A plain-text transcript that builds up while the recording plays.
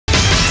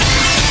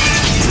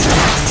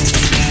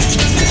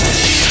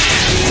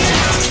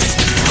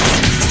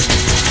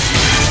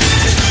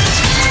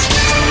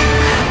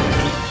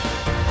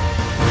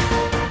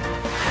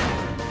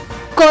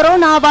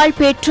கொரோனாவால்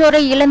பெற்றோரை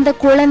இழந்த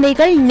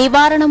குழந்தைகள்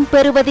நிவாரணம்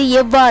பெறுவது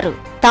எவ்வாறு?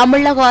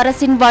 தமிழக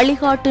அரசின்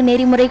வழிகாட்டு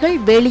நெறிமுறைகள்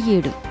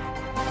வெளியீடு.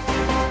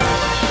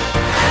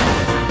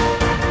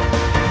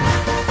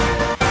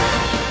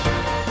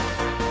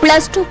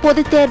 +2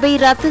 பொதுத் தேர்வை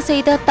ரத்து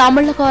செய்த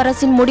தமிழக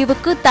அரசின்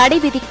முடிவுக்கு தடை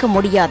விதிக்க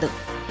முடியாது.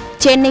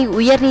 சென்னை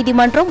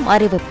உயர்நீதிமன்றம்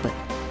அறிவிப்பு.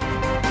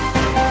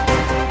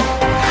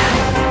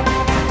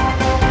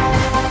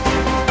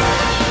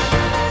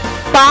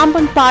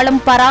 பாம்பன் பாலம்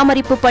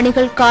பராமரிப்பு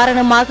பணிகள்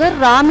காரணமாக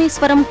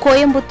ராமேஸ்வரம்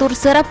கோயம்புத்தூர்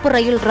சிறப்பு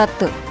ரயில்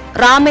ரத்து.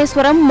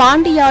 ராமேஸ்வரம்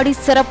மாண்டியாடி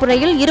சிறப்பு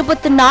ரயில்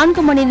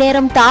 24 மணி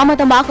நேரம்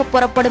தாமதமாக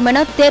புறப்படும்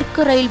என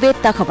தெற்கு ரயில்வே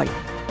தகவல்.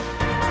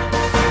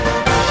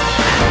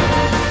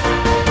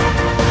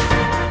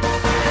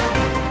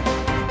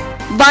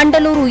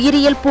 வண்டலூர்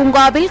உயிரியல்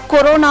பூங்காவில்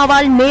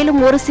கொரோனாவால்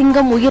மேலும் ஒரு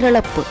சிங்கம்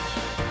உயிரிழப்பு.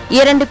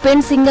 2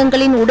 பெண்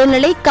சிங்கங்களின்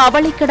உடல்நிலை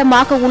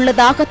கவலைக்கிடமாக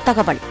உள்ளதாக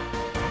தகவல்.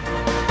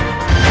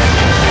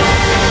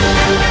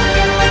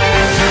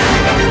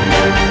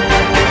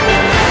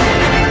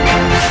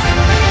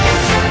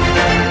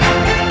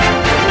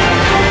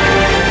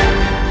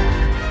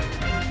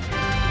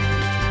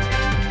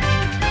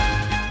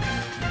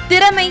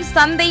 திறமை,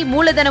 சந்தை,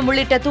 மூலதனம்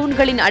உள்ளிட்ட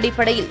தூண்களின்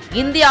அடிப்படையில்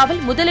இந்தியாவில்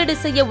முதலீடு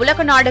செய்ய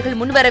உலக நாடுகள்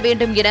முன்வர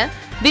வேண்டும் என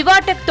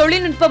விவாடெக்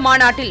தொழில்நுட்ப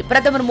மாநாட்டில்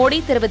பிரதமர் மோடி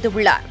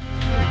தெரிவித்துள்ளார்.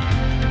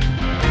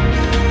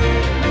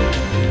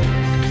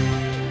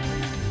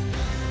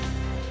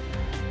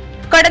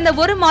 கடந்த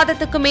ஒரு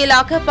மாதத்துக்கு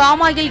மேலாக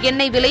பாமாயில்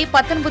எண்ணெய் விலை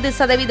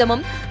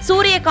 19%,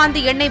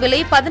 சூரியகாந்தி எண்ணெய்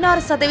விலை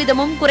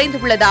 16%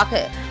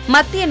 குறைந்துள்ளதாக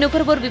மத்திய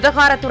நுகர்வோர்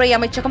விவகாரத்துறை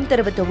அமைச்சகம்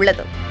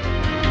தெரிவித்துள்ளது.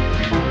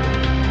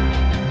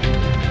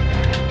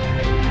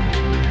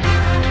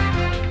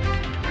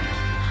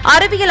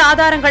 அறிவியல்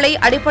ஆதாரங்களை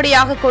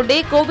அடிப்படையாக கொண்டே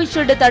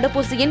கோவிஷீல்டு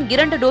தடுப்பூசியின்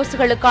 2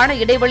 டோஸ்களுக்கான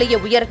இடைவெளியை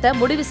உயர்த்த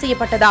முடிவு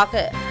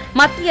செய்யப்பட்டதாக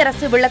மத்திய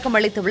அரசு விளக்கம்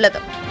அளித்துள்ளது.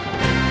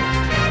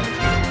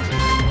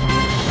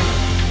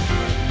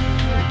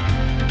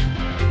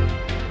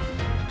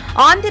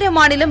 ஆந்திர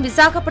மாநிலம்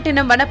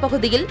விசாகப்பட்டினம்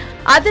வனப்பகுதியில்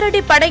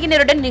அதிரடி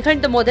படையினருடன்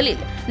நிகழ்ந்த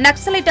மோதலில்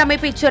நக்சலைட்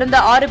அமைப்பைச் சேர்ந்த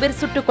 6 பேர்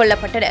சுட்டுக்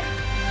கொல்லப்பட்டனர்.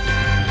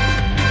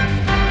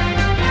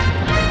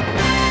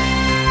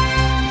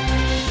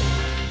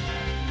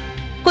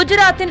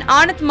 குஜராத்தின்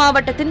ஆனந்த்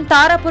மாவட்டத்தின்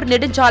தாராபூர்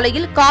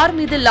நெடுஞ்சாலையில் கார்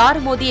மீது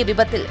லாரி மோதிய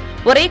விபத்தில்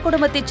ஒரே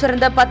குடும்பத்தைச்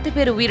சேர்ந்த 10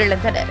 பேர்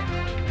உயிரிழந்தனர்.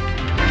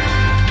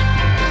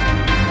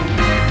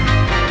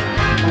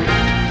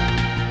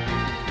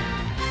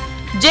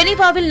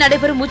 ஜெனீவாவில்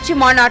நடைபெறும் உச்சி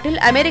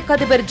மாநாட்டில் அமெரிக்க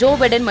அதிபர் ஜோ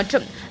பைடன்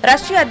மற்றும்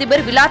ரஷ்ய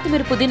அதிபர்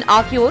விளாடிமிர் புதின்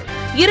ஆகியோர்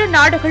இரு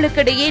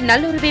நாடுகளுக்கிடையே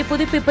நல்லுறவை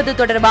புதுப்பிப்பது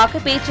தொடர்பாக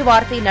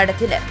பேச்சுவார்த்தை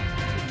நடத்தினர்.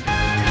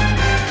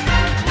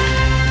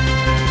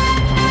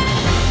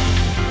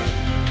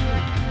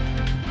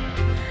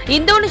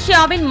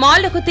 இந்தோனேஷியாவின்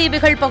மாலுகு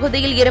தீவுகள்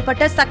பகுதியில்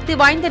ஏற்பட்ட சக்தி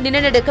வாய்ந்த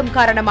நிலநடுக்கம்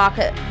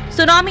காரணமாக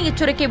சுனாமி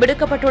எச்சரிக்கை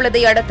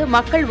விடுக்கப்பட்டுள்ளதை அடுத்து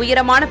மக்கள்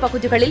உயரமான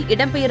பகுதிகளில்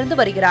இடம்பெயர்ந்து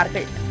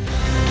வருகிறார்கள்.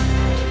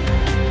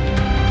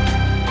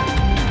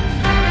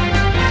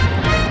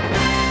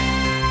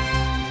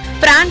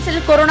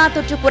 பிரான்சில் கொரோனா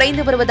தொற்று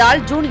குறைந்து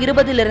வருவதால் ஜூன்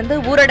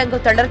 20 ஊரடங்கு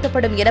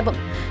தளர்த்தப்படும் எனவும்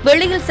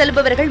வெளியில்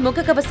செல்பவர்கள்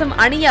முகக்கவசம்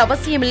அணிய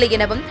அவசியமில்லை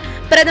எனவும்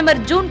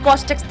பிரதமர் ஜூன்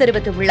காஸ்டெக்ஸ்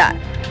தெரிவித்துள்ளார்.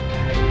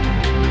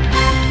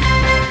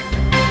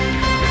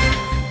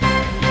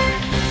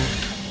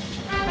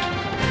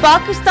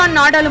 பாகிஸ்தான்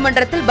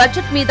நாடாளுமன்றத்தில்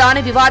பட்ஜெட்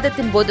மீதான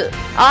விவாதத்தின் போது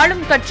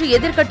ஆளும் கட்சி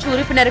எதிர்க்கட்சி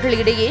உறுப்பினர்கள்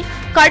இடையே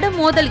கடும்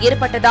மோதல்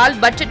ஏற்பட்டதால்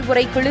பட்ஜெட்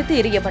உரை கிழித்து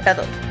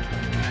எறியப்பட்டது.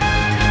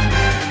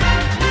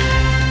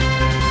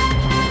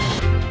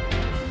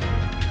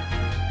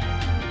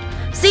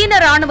 சீன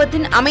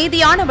ராணுவத்தின்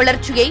அமைதியான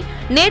வளர்ச்சியை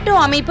நேட்டோ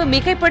அமைப்பு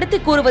மிகைப்படுத்தி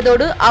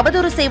கூறுவதோடு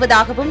அவதூறு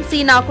செய்வதாகவும்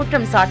சீனா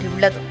குற்றம்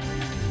சாட்டியுள்ளது.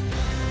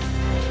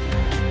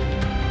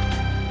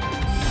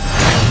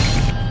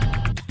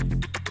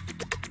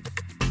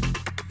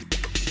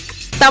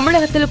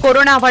 தமிழகத்தில்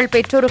கொரோனாவால்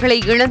பெற்றோர்களை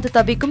இழந்து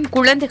தவிக்கும்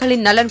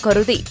குழந்தைகளின் நலன்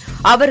கருதி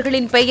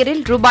அவர்களின் பெயரில்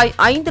ரூபாய்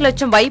 5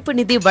 லட்சம் வைப்பு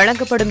நிதி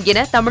வழங்கப்படும்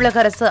என தமிழக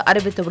அரசு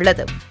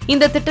அறிவித்துள்ளது.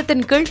 இந்த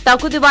திட்டத்தின் கீழ்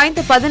தகுதி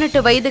வாய்ந்த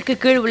 18 வயதுக்கு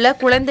கீழ் உள்ள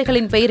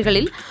குழந்தைகளின்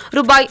பெயர்களில்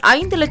ரூபாய்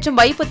 5 லட்சம்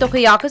வைப்பு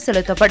தொகையாக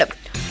செலுத்தப்படும்.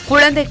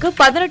 குழந்தைக்கு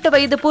 18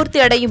 வயது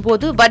பூர்த்தி அடையும்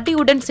போது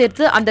வட்டியுடன்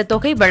சேர்த்து அந்த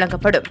தொகை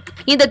வழங்கப்படும்.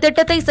 இந்த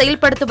திட்டத்தை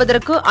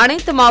செயல்படுத்துவதற்கு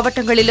அனைத்து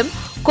மாவட்டங்களிலும்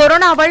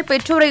கொரோனாவால்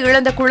பெற்றோரை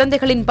இழந்த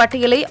குழந்தைகளின்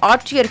பட்டியலை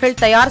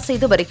ஆட்சியர்கள் தயார்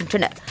செய்து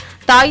வருகின்றனர்.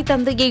 தாய்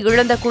தந்தையை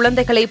இழந்த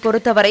குழந்தைகளை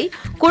பொறுத்தவரை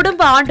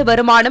குடும்ப ஆண்டு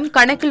வருமானம்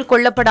கணக்கில்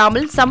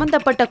கொள்ளப்படாமல்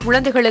சம்பந்தப்பட்ட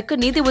குழந்தைகளுக்கு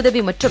நிதி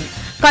உதவி மற்றும்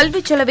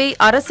கல்விச் செலவை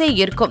அரசே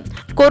ஏற்கும்.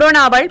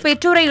 கொரோனாவால்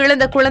பெற்றோரை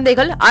இழந்த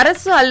குழந்தைகள்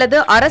அரசு அல்லது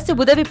அரசு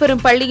உதவி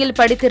பெறும் பள்ளியில்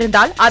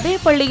படித்திருந்தால் அதே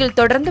பள்ளியில்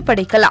தொடர்ந்து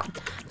படிக்கலாம்.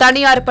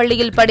 தனியார்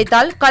பள்ளியில்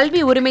படித்தால்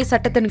கல்வி உரிமை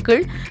சட்டத்தின்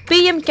கீழ்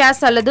PM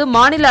கேஸ் அல்லது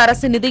மாநில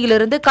அரசு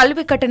நிதியிலிருந்து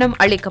கல்வி கட்டணம்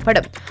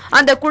அளிக்கப்படும்.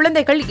 அந்த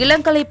குழந்தைகள்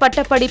இளங்கலை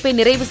பட்டப்படிப்பை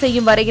நிறைவு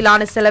செய்யும்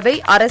வரையிலான செலவை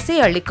அரசே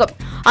அளிக்கும்.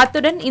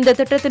 அத்துடன் இந்த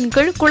திட்டத்தின்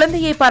கீழ்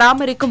குழந்தையை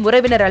பராமரிக்கும்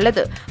உறவினர்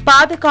அல்லது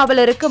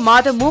பாதுகாவலருக்கு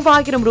மாதம்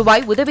 3000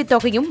 ரூபாய்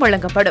உதவித்தொகையும்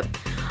வழங்கப்படும்.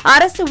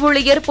 அரசு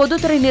ஊழியர்,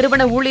 பொதுத்துறை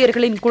நிறுவன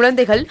ஊழியர்களின்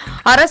குழந்தைகள்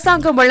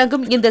அரசாங்கம்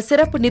வழங்கும் இந்த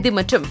சிறப்பு நிதி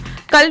மற்றும்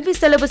கல்வி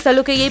செலவு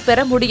சலுகையை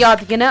பெற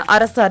முடியாது என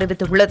அரசு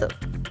அறிவித்துள்ளது.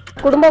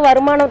 குடும்ப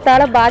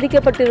வருமானத்தால்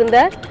பாதிக்கப்பட்டிருந்த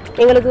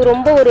எங்களுக்கு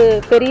ரொம்ப ஒரு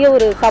பெரிய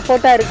ஒரு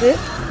சப்போர்ட்டாக இருக்குது.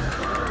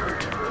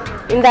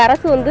 இந்த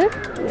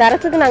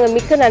அரசுக்கு நாங்கள்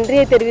மிக்க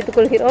நன்றியை தெரிவித்துக்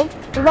கொள்கிறோம்.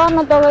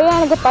 நிவாரணத் தொகையும்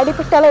எனக்கு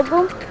படிப்பு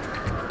செலவுக்கும்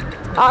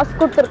காசு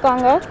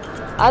கொடுத்துருக்காங்க.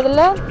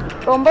 அதில்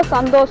ரொம்ப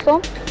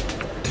சந்தோஷம்.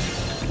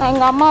 நான்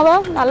எங்கள் அம்மாவை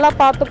நல்லா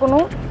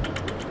பார்த்துக்கணும்,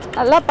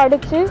 நல்லா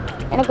படித்து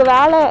எனக்கு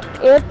வேலை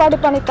ஏற்பாடு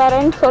பண்ணி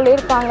தரேன்னு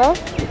சொல்லியிருக்காங்க.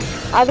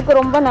 அதுக்கு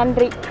ரொம்ப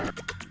நன்றி.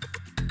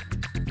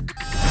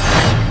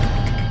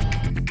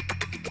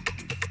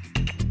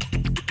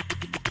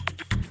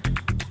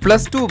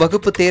 +2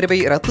 வகுப்பு தேர்வை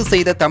ரத்து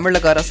செய்த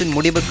தமிழக அரசின்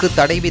முடிவுக்கு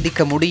தடை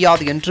விதிக்க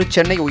முடியாது என்று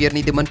சென்னை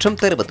உயர்நீதிமன்றம்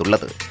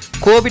தெரிவித்துள்ளது.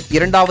 கோவிட்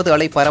 2வது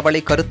அலை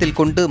பரவலை கருத்தில்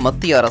கொண்டு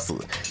மத்திய அரசு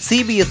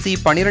CBSE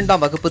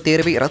 12ஆம் வகுப்பு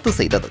தேர்வை ரத்து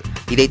செய்தது.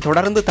 இதைத்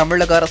தொடர்ந்து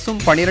தமிழக அரசும்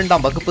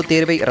 12ஆம் வகுப்பு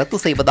தேர்வை ரத்து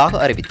செய்வதாக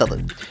அறிவித்தது.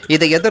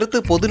 இதை எதிர்த்து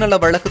பொதுநல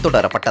வழக்கு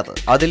தொடரப்பட்டது.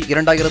 அதில்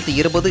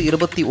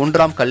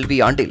 2020-21ஆம்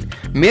கல்வியாண்டில்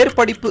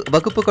மேற்படிப்பு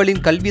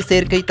வகுப்புகளின் கல்வி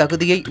சேர்க்கை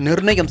தகுதியை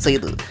நிர்ணயம்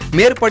செய்து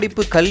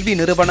மேற்படிப்பு கல்வி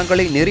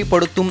நிறுவனங்களை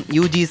நெறிப்படுத்தும்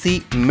UGC,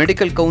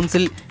 medical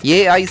council,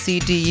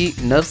 AICTE,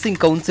 nursing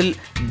council,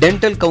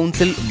 dental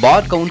council,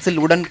 bar council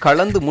உடன்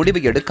கலந்து முடிவு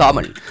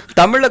எடுக்காமல்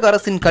தமிழக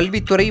அரசின்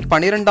கல்வித்துறை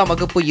 12ஆம்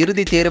வகுப்பு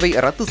இறுதித் தேர்வை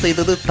ரத்து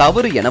செய்தது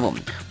தவறு எனவும்,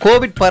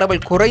 கோவிட்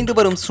பரவல் குறைந்து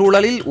வரும்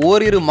சூழலில்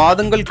ஓரிரு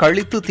மாதங்கள்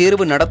கழித்து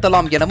தேர்வு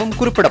நடத்தலாம் எனவும்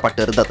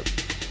குறிப்பிடப்பட்டிருந்தது.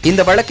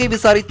 இந்த வழக்கை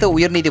விசாரித்த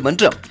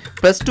உயர்நீதிமன்றம்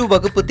 +2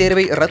 வகுப்பு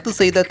தேர்வை ரத்து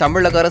செய்த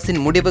தமிழக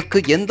அரசின் முடிவுக்கு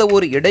எந்த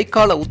ஒரு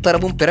இடைக்கால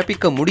உத்தரவும்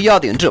பிறப்பிக்க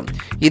முடியாது என்றும்,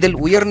 இதில்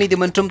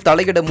உயர்நீதிமன்றம்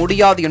தலையிட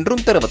முடியாது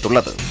என்றும்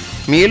தெரிவித்துள்ளது.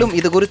 மேலும்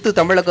இதுகுறித்து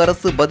தமிழக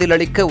அரசு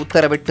பதிலளிக்க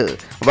உத்தரவிட்டு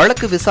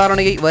வழக்கு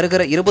விசாரணையை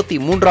வருகிற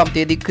 23ஆம்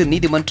தேதிக்கு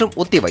நீதிமன்றம்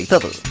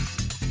ஒத்திவைத்தது.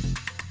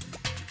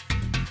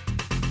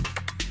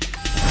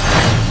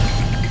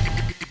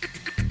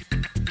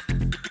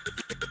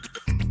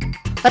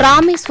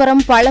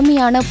 ராமேஸ்வரம்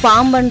பழமையான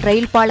பாம்பன்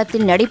ரயில்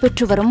பாலத்தில்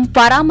நடைபெற்று வரும்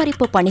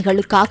பராமரிப்பு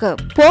பணிகளுக்காக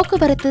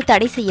போக்குவரத்து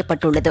தடை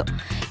செய்யப்பட்டுள்ளது.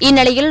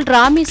 இந்நிலையில்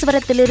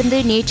ராமேஸ்வரத்திலிருந்து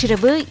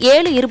நேற்றிரவு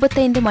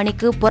 7:25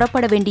 மணிக்கு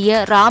புறப்பட வேண்டிய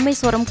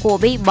ராமேஸ்வரம்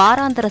கோவை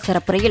வாராந்தர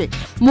சிறப்பு ரயில்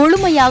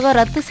முழுமையாக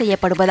ரத்து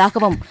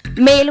செய்யப்படுவதாகவும்,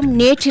 மேலும்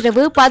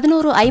நேற்றிரவு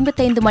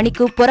 11:55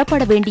 மணிக்கு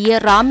புறப்பட வேண்டிய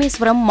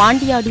ராமேஸ்வரம்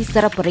மாண்டியாடி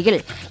சிறப்பு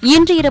ரயில்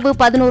இன்று இரவு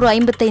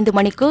 11:55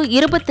 மணிக்கு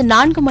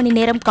 24 மணி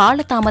நேரம்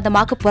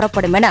காலதாமதமாக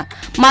புறப்படும் என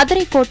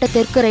மதுரை கோட்ட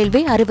தெற்கு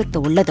ரயில்வே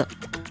அறிவித்துள்ளது.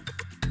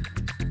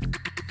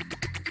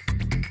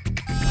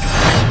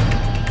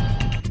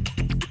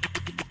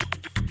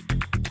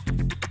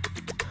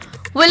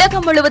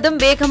 உலகம் முழுவதும்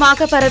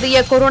வேகமாக பரவிய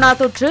கொரோனா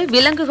தொற்று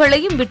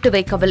விலங்குகளையும் விட்டு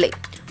வைக்கவில்லை.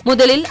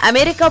 முதலில்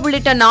அமெரிக்கா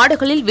உள்ளிட்ட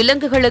நாடுகளில்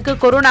விலங்குகளுக்கு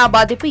கொரோனா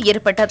பாதிப்பு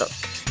ஏற்பட்டது.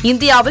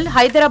 இந்தியாவில்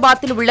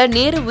ஹைதராபாத்தில் உள்ள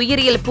நேரு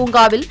உயிரியல்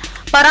பூங்காவில்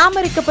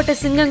பராமரிக்கப்பட்ட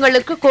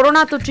சிங்கங்களுக்கு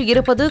கொரோனா தொற்று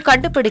இருப்பது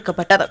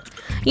கண்டுபிடிக்கப்பட்டது.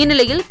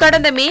 இந்நிலையில்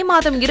கடந்த மே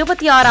மாதம்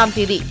 26ஆம்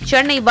தேதி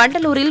சென்னை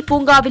வண்டலூரில்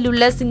பூங்காவில்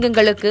உள்ள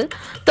சிங்கங்களுக்கு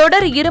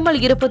தொடர் இருமல்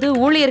இருப்பது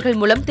ஊழியர்கள்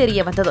மூலம்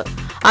தெரியவந்தது.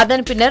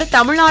 அதன் பின்னர்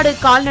தமிழ்நாடு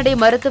கால்நடை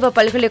மருத்துவ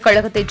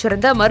பல்கலைக்கழகத்தைச்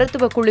சேர்ந்த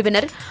மருத்துவ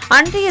குழுவினர்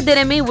அன்றைய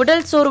தினமே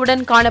உடல்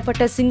சோர்வுடன்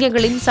காணப்பட்ட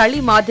சிங்கங்களின்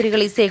சளி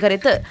மாதிரிகளை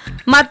சேகரித்து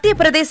மத்திய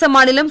பிரதேச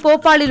மாநிலம்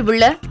போபாலில்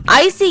உள்ள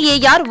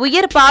ICAR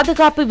உயர்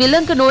பாதுகாப்பு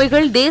விலங்கு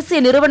நோய்கள் தேசிய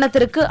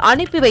நிறுவனத்திற்கு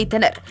அனுப்பி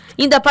வைத்தனர்.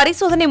 இந்த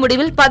பரிசோதனை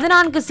முடிவில்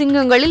 14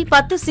 சிங்கங்களில்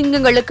 10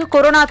 சிங்கங்களுக்கு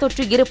கொரோனா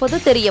தொற்று இருப்பது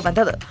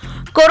தெரியவந்தது.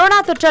 கொரோனா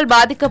தொற்றால்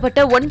பாதிக்கப்பட்ட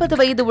 9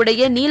 வயது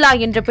உடைய நீலா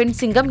என்ற பெண்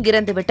சிங்கம்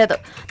இறந்துவிட்டது.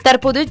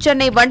 தற்போது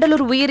சென்னை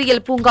வண்டலூர்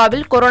உயிரியல்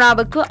பூங்காவில்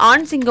கொரோனாவுக்கு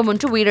ஆண் சிங்கம்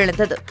ஒன்று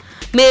உயிரிழந்தது.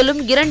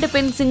 மேலும் 2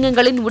 பெண்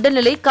சிங்கங்களின்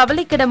உடல்நிலை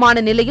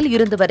கவலைக்கிடமான நிலையில்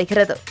இருந்து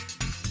வருகிறது.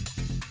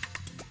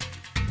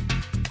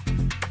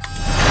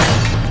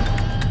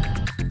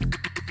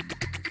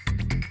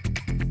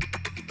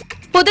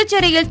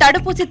 புதுச்சேரியில்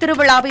தடுப்பூசி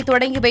திருவிழாவை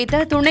தொடங்கி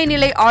வைத்த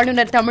துணைநிலை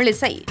ஆளுநர்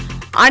தமிழிசை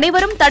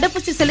அனைவரும்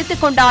தடுப்பூசி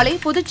செலுத்திக் கொண்டாலே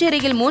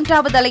புதுச்சேரியில்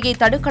 3வது அலையை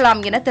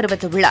தடுக்கலாம் என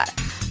தெரிவித்துள்ளார்.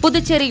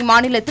 புதுச்சேரி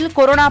மாநிலத்தில்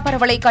கொரோனா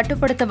பரவலை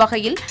கட்டுப்படுத்தும்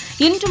வகையில்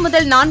இன்று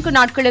முதல் 4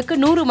 நாட்களுக்கு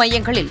 100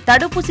 மையங்களில்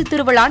தடுப்பூசி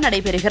திருவிழா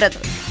நடைபெறுகிறது.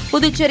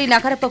 புதுச்சேரி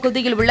நகரப்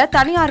பகுதியில் உள்ள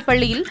தனியார்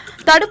பள்ளியில்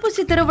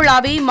தடுப்பூசி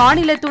திருவிழாவை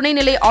மாநில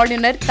துணைநிலை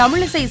ஆளுநர்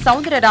தமிழிசை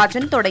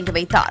சவுந்தரராஜன் தொடங்கி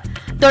வைத்தார்.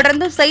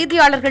 தொடர்ந்து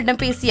செய்தியாளர்களிடம்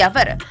பேசிய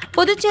அவர்,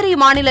 புதுச்சேரி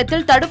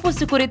மாநிலத்தில்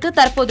தடுப்பூசி குறித்து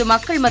தற்போது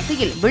மக்கள்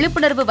மத்தியில்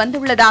விழிப்புணர்வு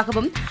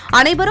வந்துள்ளதாகவும்,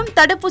 அனைவரும்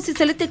தடுப்பூசி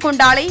செலுத்திக்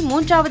கொண்டாலே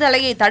 3வது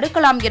அலையை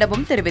தடுக்கலாம்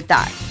எனவும்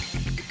தெரிவித்தார்.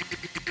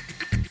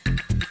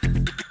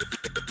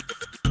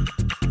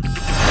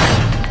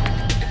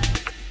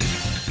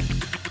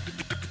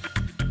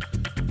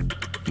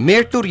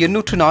 மேட்டூர்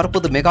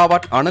 840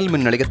 மெகாவாட் அனல்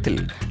மின் நிலையத்தில்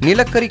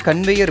நிலக்கரி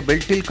கன்வேயர்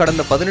பெல்ட்டில்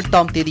கடந்த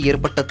 18ஆம் தேதி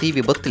ஏற்பட்ட தீ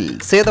விபத்தில்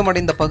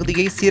சேதமடைந்த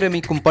பகுதியை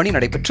சீரமைக்கும் பணி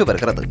நடைபெற்று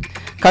வருகிறது.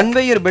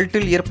 கன்வேயர்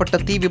பெல்ட்டில் ஏற்பட்ட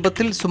தீ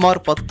விபத்தில்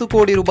சுமார் 10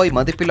 கோடி ரூபாய்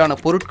மதிப்பிலான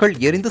பொருட்கள்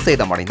எரிந்து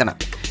சேதமடைந்தன.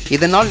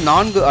 இதனால்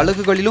 4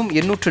 அலகுகளிலும்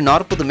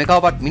 840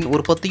 மெகாவாட் மின்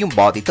உற்பத்தியும்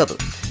பாதித்தது.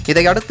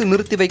 இதையடுத்து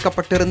நிறுத்தி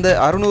வைக்கப்பட்டிருந்த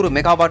 600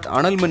 மெகாவாட்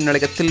அனல் மின்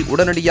நிலையத்தில்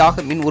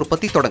உடனடியாக மின்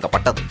உற்பத்தி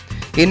தொடங்கப்பட்டது.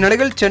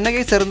 இந்நிலையில்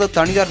சென்னையை சேர்ந்த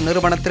தனியார்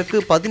நிறுவனத்திற்கு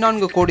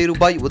 14 கோடி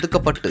ரூபாய்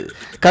ஒதுக்கப்பட்டு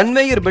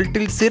கன்வேயர்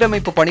பெல்ட்டில்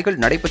சீரமைப்பு பணிகள்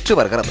நடைபெற்று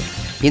வருகிறது.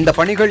 இந்த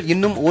பணிகள்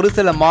இன்னும் ஒரு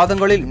சில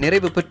மாதங்களில்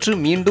நிறைவு பெற்று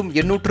மீண்டும்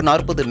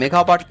 840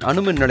 மெகாவாட்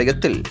அணுமின்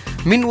நிலையத்தில்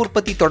மின்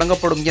உற்பத்தி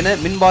தொடங்கப்படும் என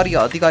மின்வாரிய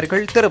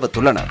அதிகாரிகள்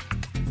தெரிவித்துள்ளனர்.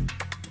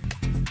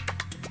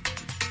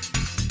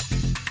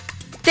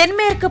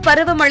 தென்மேற்கு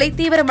பருவமழை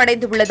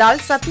தீவிரமடைந்துள்ளதால்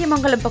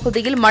சத்தியமங்கலம்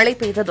பகுதியில் மழை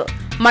பெய்தது.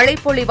 மழை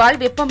பொழிவால்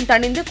வெப்பம்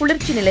தணிந்து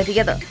குளிர்ச்சி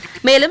நிலவியது.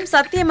 மேலும்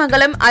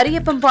சத்தியமங்கலம்,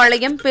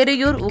 அரியப்பம்பாளையம்,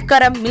 பெரியூர்,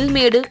 உக்கரம்,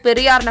 மில்மேடு,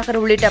 பெரியார் நகர்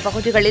உள்ளிட்ட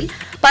பகுதிகளில்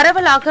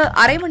பரவலாக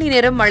அரை மணி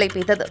நேரம் மழை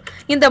பெய்தது.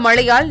 இந்த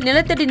மழையால்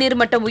நிலத்தடி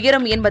நீர்மட்டம்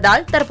உயரும்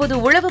என்பதால் தற்போது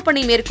உழவு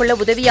பணி மேற்கொள்ள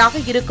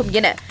உதவியாக இருக்கும்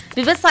என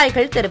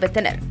விவசாயிகள்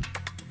தெரிவித்தனர்.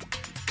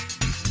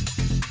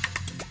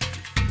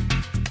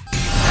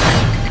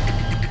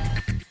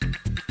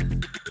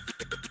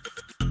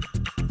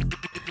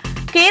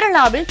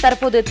 கேரளாவில்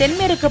தற்போது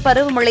தென்மேற்கு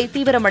பருவமழை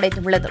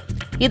தீவிரமடைந்துள்ளது.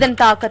 இதன்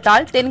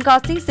தாக்கத்தால்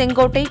தென்காசி,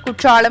 செங்கோட்டை,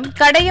 குற்றாலம்,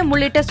 கடையம்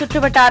உள்ளிட்ட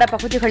சுற்றுவட்டார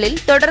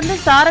பகுதிகளில் தொடர்ந்து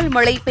சாரல்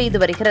மழை பெய்து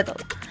வருகிறது.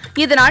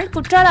 இதனால்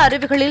குற்றால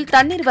அருவிகளில்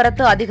தண்ணீர்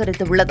வரத்து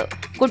அதிகரித்துள்ளது.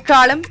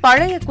 குற்றாலம்,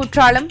 பழைய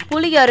குற்றாலம்,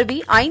 புலி அருவி,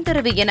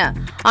 ஐந்தருவி என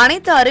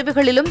அனைத்து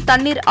அருவிகளிலும்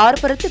தண்ணீர்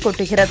ஆர்ப்பரித்து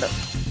கொட்டுகிறது.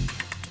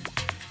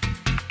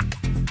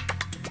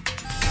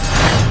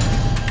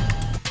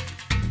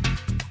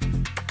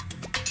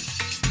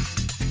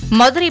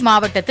 மதுரை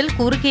மாவட்டத்தில்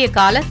குறுகிய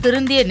கால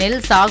திருந்திய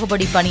நெல்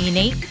சாகுபடி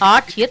பணியினை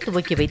ஆட்சியர்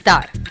துவக்கி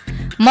வைத்தார்.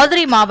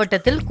 மதுரை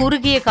மாவட்டத்தில்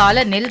குறுகிய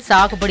கால நெல்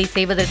சாகுபடி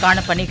செய்வதற்கான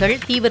பணிகள்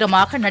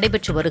தீவிரமாக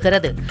நடைபெற்று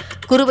வருகிறது.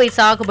 குறுவை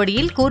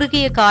சாகுபடியில்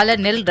குறுகிய கால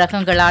நெல்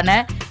ரகங்களான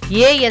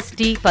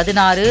AST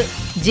 16,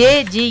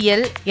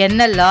 JGL,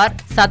 NLR,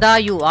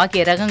 சதாயு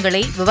ஆகிய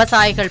ரகங்களை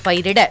விவசாயிகள்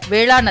பயிரிட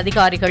வேளாண்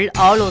அதிகாரிகள்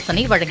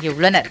ஆலோசனை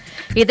வழங்கியுள்ளனர்.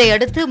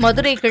 இதையடுத்து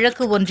மதுரை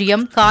கிழக்கு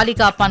ஒன்றியம்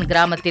காளிகாப்பான்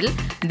கிராமத்தில்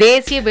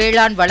தேசிய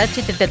வேளாண்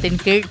வளர்ச்சி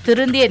திட்டத்தின் கீழ்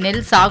திருந்திய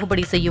நெல்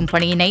சாகுபடி செய்யும்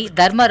பணியினை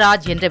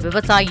தர்மராஜ் என்ற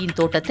விவசாயியின்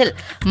தோட்டத்தில்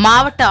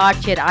மாவட்ட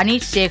ஆட்சியர்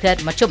அனீஷ்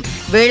சேகர் மற்றும்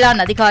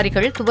வேளாண்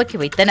அதிகாரிகள் துவக்கி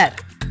வைத்தனர்.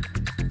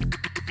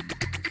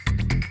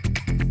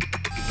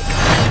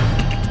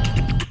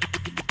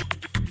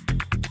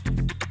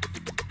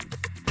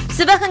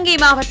 சிவகங்கை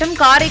மாவட்டம்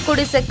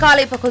காரைக்குடி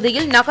செக்காலை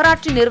பகுதியில்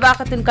நகராட்சி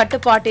நிர்வாகத்தின்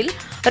கட்டுப்பாட்டில்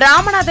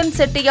ராமநாதன்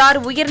செட்டியார்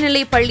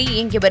உயர்நிலைப் பள்ளி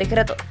இயங்கி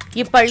வருகிறது.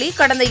 இப்பள்ளி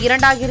கடந்த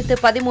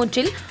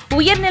 2013இல்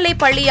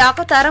உயர்நிலைப்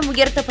பள்ளியாக தரம்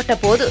உயர்த்தப்பட்ட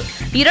போது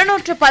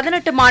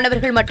 218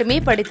 மாணவர்கள் மட்டுமே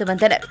படித்து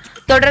வந்தனர்.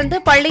 தொடர்ந்து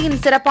பள்ளியின்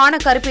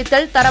சிறப்பான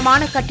கற்பித்தல்,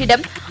 தரமான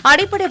கட்டிடம்,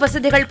 அடிப்படை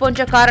வசதிகள்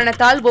போன்ற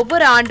காரணத்தால்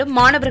ஒவ்வொரு ஆண்டும்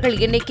மாணவர்கள்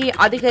எண்ணிக்கை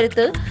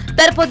அதிகரித்து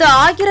தற்போது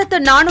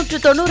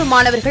 1490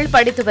 மாணவர்கள்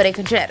படித்து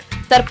வருகின்றனர்.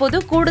 தற்போது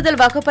கூடுதல்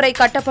வகுப்பறை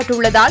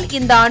கட்டப்பட்டுள்ளதால்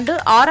இந்த ஆண்டு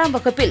 6ஆம்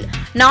வகுப்பில்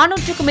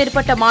 400க்கும்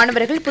மேற்பட்ட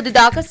மாணவர்கள்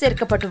புதிதாக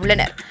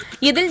சேர்க்கப்பட்டுள்ளனர்.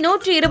 இதில்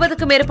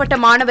 120க்கும் மேற்பட்ட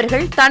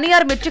மாணவர்கள்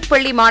தனியார் மெட்ரிக்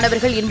பள்ளி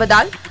மாணவர்கள்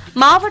என்பதால்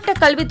மாவட்ட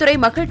கல்வித்துறை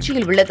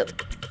மகிழ்ச்சியில் உள்ளது.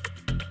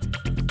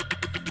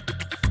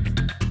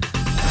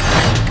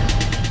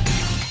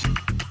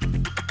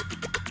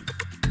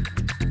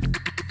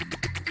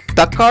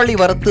 தக்காளி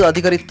வரத்து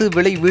அதிகரித்து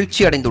விலை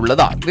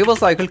வீழ்ச்சியடைந்துள்ளதால்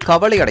விவசாயிகள்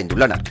கவலை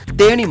அடைந்துள்ளனர்.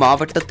 தேனி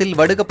மாவட்டத்தில்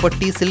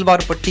வடுகப்பட்டி,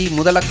 சில்வார்பட்டி,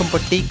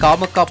 முதலக்கம்பட்டி,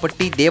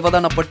 காமக்காப்பட்டி,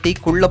 தேவதானப்பட்டி,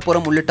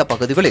 குள்ளப்புறம் உள்ளிட்ட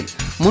பகுதிகளில்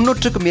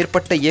 300க்கும்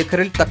மேற்பட்ட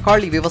ஏக்கரில்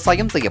தக்காளி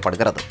விவசாயம்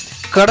செய்யப்படுகிறது.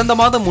 கடந்த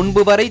மாதம்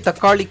முன்பு வரை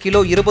தக்காளி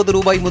கிலோ 20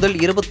 ரூபாய் முதல்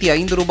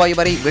 25 ரூபாய்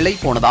வரை விலை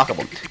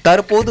போனதாகவும்,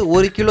 தற்போது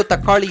 1 கிலோ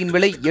தக்காளியின்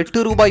விலை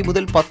 8 ரூபாய்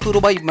முதல் 10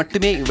 ரூபாய்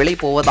மட்டுமே விலை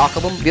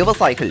போவதாகவும்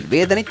விவசாயிகள்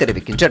வேதனை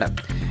தெரிவிக்கின்றனர்.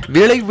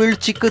 விலை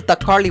வீழ்ச்சிக்கு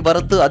தக்காளி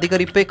வரத்து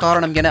அதிகரிப்பே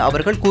காரணம் என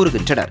அவர்கள்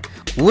கூறுகின்றனர்.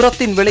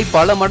 உரத்தின் விலை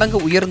பல மடங்கு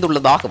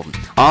உயர்ந்துள்ளதாகவும்,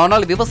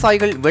 ஆனால்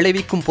விவசாயிகள்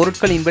விளைவிக்கும்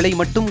பொருட்களின் விலை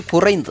மட்டும்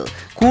குறைந்து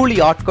கூலி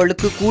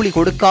ஆட்களுக்கு கூலி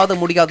கொடுக்காத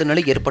முடியாத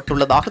நிலை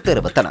ஏற்பட்டுள்ளதாக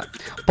தெரிவித்தனர்.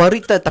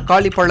 பறித்த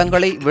தக்காளி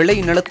பழங்களை விளை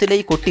நிலத்திலே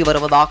கொட்டி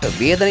வருவதாக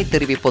வேதனை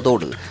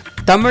தெரிவிப்பதோடு,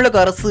 தமிழக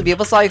அரசு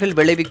விவசாயிகள்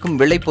விளைவிக்கும்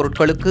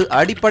விளைபொருட்களுக்கு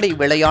அடிப்படை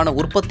விலையான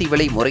உற்பத்தி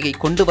விலை முறையை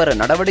கொண்டுவர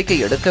நடவடிக்கை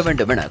எடுக்க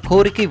வேண்டும் என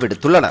கோரிக்கை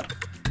விடுத்துள்ளனர்.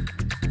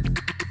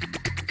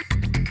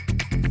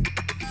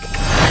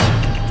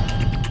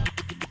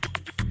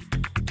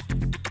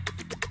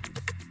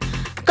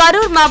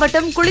 கரூர்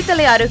மாவட்டம்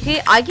குளித்தலை அருகே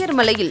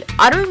ஐயர்மலையில்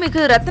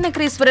அருள்மிகு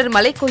ரத்னகிரீஸ்வரர்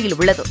மலைக்கோயில்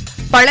உள்ளது.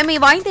 பழமை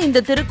வாய்ந்த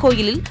இந்த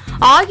திருக்கோயிலில்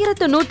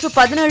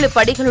 1117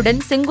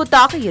 படிகளுடன்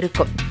செங்குத்தாக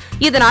இருக்கும்.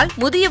 இதனால்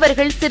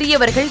முதியவர்கள்,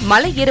 சிறியவர்கள்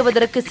மலை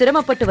ஏறுவதற்கு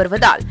சிரமப்பட்டு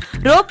வருவதால்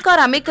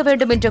ரோப்கார் அமைக்க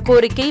வேண்டும் என்ற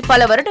கோரிக்கை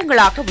பல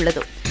வருடங்களாக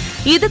உள்ளது.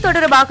 இது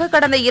தொடர்பாக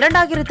கடந்த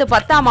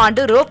 2010ஆம்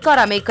ஆண்டு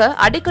ரோப்கார் அமைக்க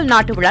அடிக்கல்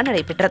நாட்டு விழா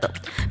நடைபெற்றது.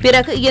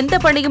 பிறகு எந்த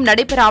பணியும்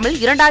நடைபெறாமல்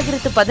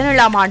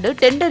 2017ஆம் ஆண்டு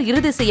டெண்டர்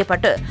இறுதி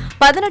செய்யப்பட்டு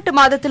 18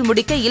 மாதத்தில்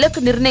முடிக்க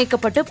இலக்கு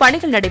நிர்ணயிக்கப்பட்டு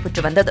பணிகள்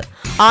நடைபெற்று வந்தது.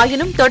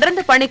 ஆயினும்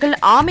தொடர்ந்து பணிகள்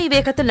ஆமை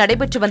வேகத்தில்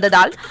நடைபெற்று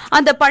வந்ததால்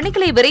அந்த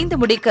பணிகளை விரைந்து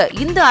முடிக்க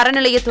இந்து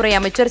அறநிலையத்துறை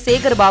அமைச்சர்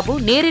சேகர்பாபு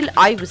நேரில்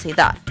ஆய்வு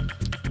செய்தார்.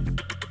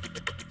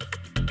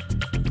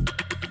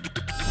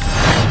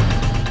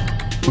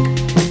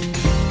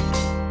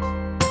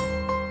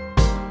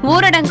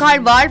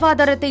 ஊரடங்கால்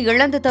வாழ்வாதாரத்தை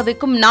இழந்து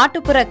தவிக்கும்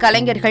நாட்டுப்புற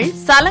கலைஞர்கள்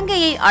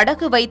சலங்கையை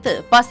அடகு வைத்து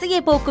பசியை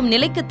போக்கும்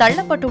நிலைக்கு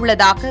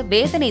தள்ளப்பட்டுள்ளதாக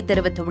வேதனை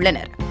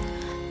தெரிவித்துள்ளனர்.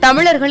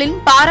 தமிழர்களின்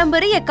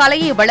பாரம்பரிய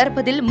கலையை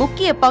வளர்ப்பதில்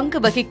முக்கிய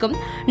பங்கு வகிக்கும்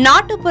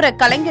நாட்டுப்புற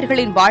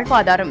கலைஞர்களின்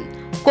வாழ்வாதாரம்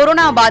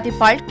கொரோனா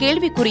பாதிப்பால்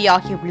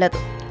கேள்விக்குறியாகியுள்ளது.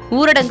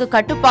 ஊரடங்கு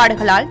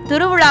கட்டுப்பாடுகளால்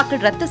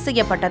திருவிழாக்கள் ரத்து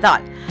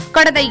செய்யப்பட்டதால்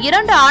கடந்த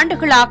 2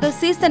 ஆண்டுகளாக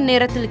சீசன்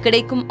நேரத்தில்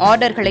கிடைக்கும்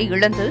ஆர்டர்களை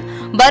இழந்து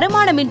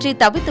வருமானமின்றி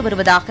தவித்து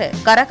வருவதாக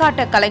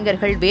கரகாட்ட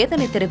கலைஞர்கள்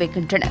வேதனை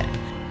தெரிவிக்கின்றனர்.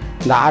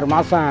 இந்த 6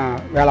 மாதம்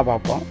வேலை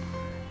பார்ப்போம்.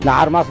 இந்த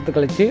 6 மாதத்துக்கு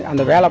கழித்து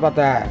அந்த வேலை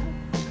பார்த்த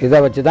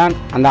இதை வச்சு தான்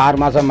அந்த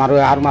 6 மாதம்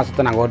 6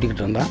 மாதத்தை நாங்கள்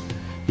ஓட்டிக்கிட்டு இருந்தோம்.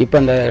 இப்போ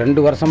இந்த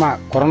 2 வருஷமாக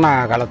கொரோனா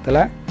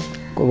காலத்தில்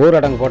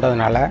ஊரடங்கு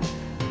போட்டதுனால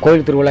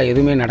கோயில் திருவிழா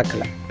எதுவுமே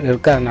நடக்கலை.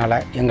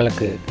 இருக்கிறதுனால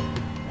எங்களுக்கு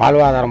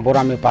வாழ்வாதாரம்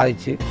பூராமே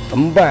பாதித்து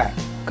ரொம்ப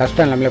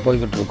கஷ்டம் நிலைமையில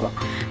போய்கிட்டு இருக்கோம்.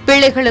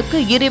 பிள்ளைகளுக்கு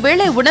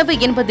இருவேளை உணவு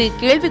என்பது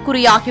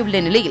கேள்விக்குறியாகியுள்ள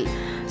நிலையில்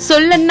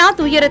சொல்லன்னா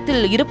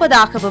துயரத்தில்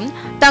இருப்பதாகவும்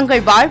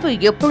தங்கள் வாழ்வு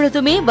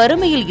எப்பொழுதுமே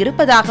வறுமையில்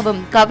இருப்பதாகவும்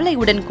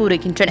கவலையுடன்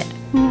கூறுகின்றனர்.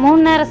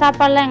 3 நேர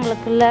சாப்பாடுலாம்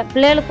எங்களுக்கு இல்லை.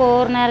 பிள்ளைகளுக்கு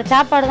ஒரு நேரம்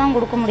சாப்பாடு தான்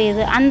கொடுக்க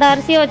முடியுது. அந்த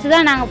அரிசியை வச்சு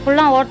தான் நாங்கள்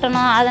ஃபுல்லாக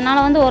ஓட்டணும்.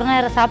 அதனால் ஒரு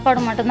நேரம்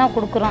சாப்பாடு மட்டும்தான்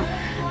கொடுக்குறோம்.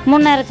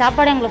 3 நேரம்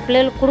சாப்பாடு எங்களுக்கு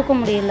பிள்ளைகளுக்கு கொடுக்க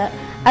முடியல.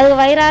 அது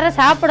வயிறார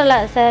சாப்பிடலை.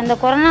 இந்த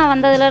கொரோனா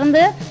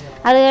வந்ததுலேருந்து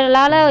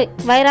அதுகளால்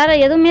வயிறார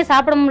எதுவுமே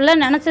சாப்பிட முடியல.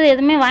 நினச்சது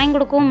எதுவுமே வாங்கி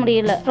கொடுக்கவும்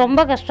முடியல.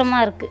 ரொம்ப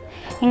கஷ்டமாக இருக்குது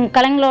எங்கள்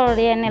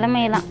கலைஞர்களுடைய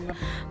நிலைமையெல்லாம்.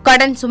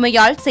 கடன்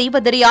சுமையால்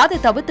செய்வதறியாது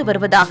தவித்து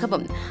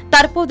வருவதாகவும்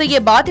தற்போதைய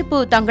பாதிப்பு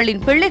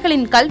தங்களின்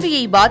பிள்ளைகளின்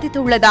கல்வியை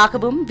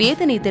பாதித்துள்ளதாகவும்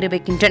வேதனை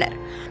தெரிவிக்கின்றனர்.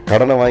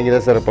 கடனை வாங்கி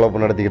தான் சார்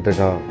பிழப்பு நடத்திக்கிட்டு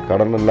இருக்கோம்.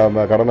 கடன்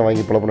இல்லாமல் கடனை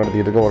வாங்கி பிழப்பு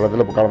நடத்திக்கிட்டு இருக்கோம். ஒரு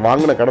இடத்துல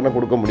வாங்கின கடனை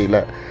கொடுக்க முடியல.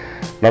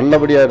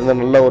 நல்லபடியாக இருந்த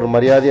நல்ல ஒரு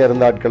மரியாதையாக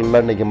இருந்த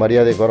ஆட்கள்லாம் இன்றைக்கி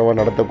மரியாதை குறைவாக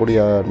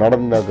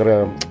நடந்துக்கிற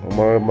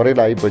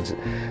முறையில் ஆகிப்போச்சு.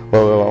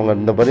 அவங்க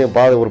இந்த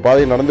ஒரு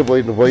பாதையை நடந்து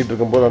போயிட்டு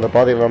இருக்கும்போது அந்த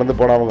பாதையில் நடந்து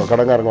போனால் அவங்க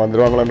கடங்காரங்க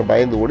வந்துடுவாங்களான்னு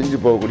பயந்து ஒடிஞ்சு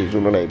போகக்கூடிய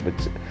சூழ்நிலை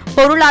ஆகிப்போச்சு.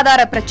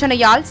 பொருளாதார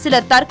பிரச்சனையால்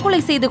சிலர்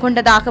தற்கொலை செய்து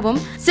கொண்டதாகவும்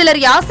சிலர்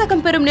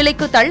யாசகம் பெறும்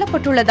நிலைக்கு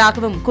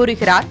தள்ளப்பட்டுள்ளதாகவும்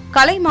கூறுகிறார்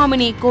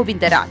கலைமாமணி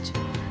கோவிந்தராஜ்.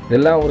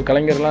 இதெல்லாம் ஒரு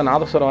கலைஞர்லாம்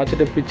நாதஸ்வரம்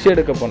வச்சுட்டு பிச்சை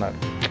எடுக்க போனார்.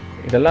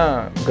 இதெல்லாம்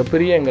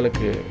மிகப்பெரிய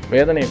எங்களுக்கு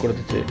வேதனையை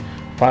கொடுத்துச்சு.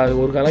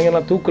 ஒரு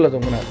கலைஞர்லாம் தூக்கில்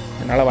தொங்கினார்.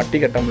 என்னால் வட்டி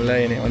கட்ட முடியல,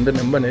 என்னை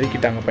ரொம்ப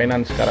நெருக்கிட்டாங்க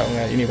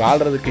ஃபைனான்ஸ்காரவங்க. இனி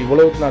வாழ்கிறதுக்கு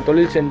இவ்வளவு நான்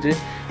தொழில் செஞ்சு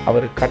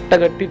அவர்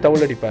கட்டி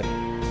தவுளடிப்பார்.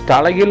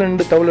 தலைகீழ்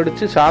நின்று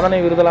தவுளடிச்சு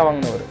சாதனை விருதெல்லாம்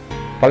வாங்கினவர்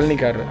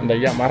பழனிக்காரர். அந்த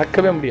ஐயா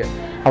மறக்கவே முடியாது.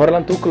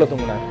 அவரெல்லாம் தூக்கில்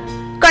தொங்கினார்.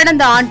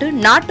 கடந்த ஆண்டு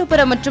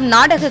நாட்டுப்புற மற்றும்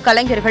நாடக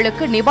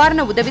கலைஞர்களுக்கு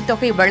நிவாரண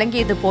உதவித்தொகை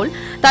வழங்கியது போல்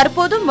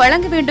தற்போதும்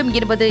வழங்க வேண்டும்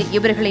என்பது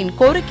இவர்களின்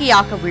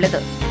கோரிக்கையாக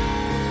உள்ளது.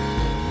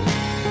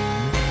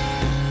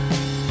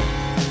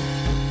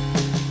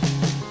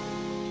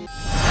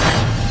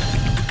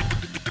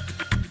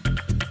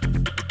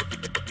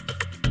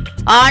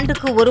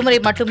 ஆண்டுக்கு ஒருமுறை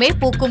மட்டுமே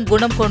பூக்கும்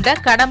குணம் கொண்ட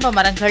கடம்ப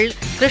மரங்கள்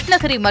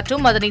கிருஷ்ணகிரி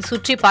மற்றும் அதனை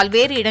சுற்றி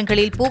பல்வேறு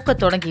இடங்களில் பூக்க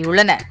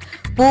தொடங்கியுள்ளன.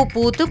 பூ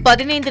பூத்து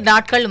 15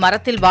 நாட்கள்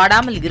மரத்தில்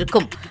வாடாமல்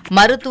இருக்கும்.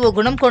 மருத்துவ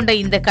குணம் கொண்ட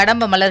இந்த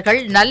கடம்ப மலர்கள்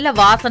நல்ல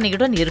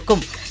வாசனையுடன்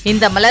இருக்கும்.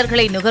 இந்த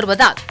மலர்களை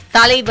நுகர்வதால்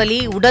தலைவலி,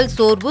 உடல்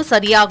சோர்வு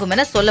சரியாகும்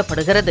என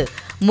சொல்லப்படுகிறது.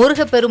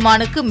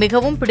 முருகப்பெருமானுக்கு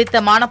மிகவும்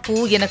பிடித்தமான பூ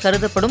என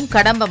கருதப்படும்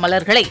கடம்ப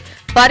மலர்களை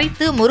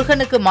பறித்து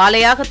முருகனுக்கு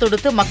மாலையாக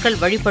தொடுத்து மக்கள்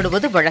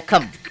வழிபடுவது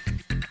வழக்கம்.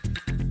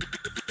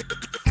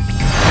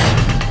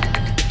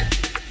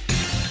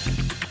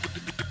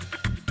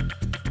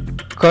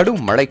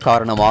 கடும் மழை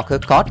காரணமாக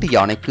காட்டு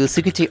யானைக்கு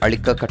சிகிச்சை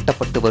அளிக்க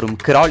கட்டப்பட்டு வரும்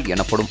கிரால்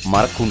எனப்படும்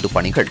மரக்கூண்டு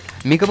பணிகள்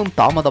மிகவும்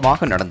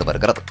தாமதமாக நடந்து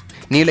வருகிறது.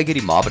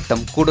 நீலகிரி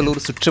மாவட்டம்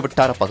கூடலூர்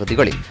சுற்றுவட்டார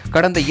பகுதிகளில்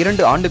கடந்த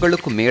 2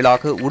 ஆண்டுகளுக்கும்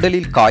மேலாக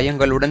உடலில்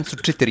காயங்களுடன்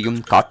சுற்றித் திரியும்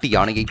காட்டு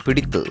யானையை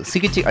பிடித்து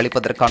சிகிச்சை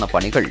அளிப்பதற்கான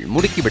பணிகள்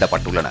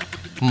முடுக்கிவிடப்பட்டுள்ளன.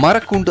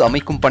 மரக்கூண்டு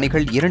அமைக்கும்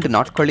பணிகள் 2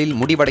 நாட்களில்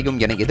முடிவடையும்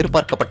என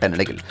எதிர்பார்க்கப்பட்ட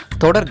நிலையில்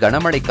தொடர்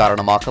கனமழை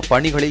காரணமாக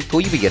பணிகளில்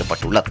தொய்வு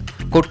ஏற்பட்டுள்ளது.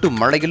 கொட்டும்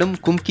மழையிலும்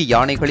கும்கி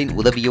யானைகளின்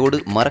உதவியோடு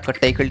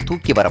மரக்கட்டைகள்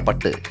தூக்கி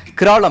வரப்பட்டு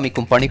கிரால்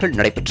அமைக்கும் பணிகள்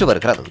நடைபெற்று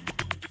வருகிறது.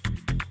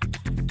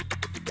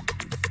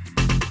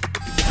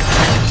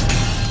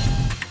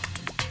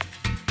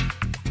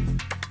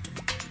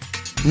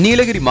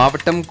 நீலகிரி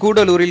மாவட்டம்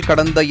கூடலூரில்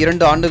கடந்த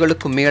 2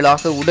 ஆண்டுகளுக்கும்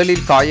மேலாக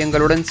உடலில்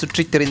காயங்களுடன்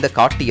சுற்றித் திரிந்த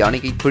காட்டு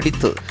யானையை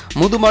பிடித்து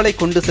முதுமலை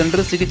கொண்டு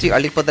சென்று சிகிச்சை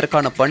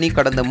அளிப்பதற்கான பணி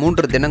கடந்த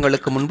 3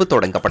 தினங்களுக்கு முன்பு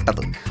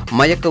தொடங்கப்பட்டது.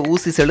 மயக்க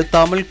ஊசி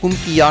செலுத்தாமல்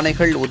கும்கி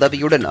யானைகள்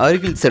உதவியுடன்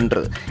அருகில்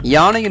சென்று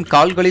யானையின்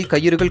கால்களில்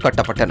கயிறுகள்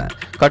கட்டப்பட்டன.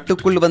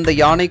 கட்டுக்குள் வந்த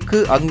யானைக்கு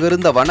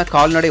அங்கிருந்த வன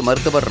கால்நடை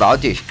மருத்துவர்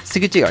ராஜேஷ்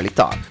சிகிச்சை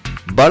அளித்தார்.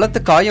 பலத்த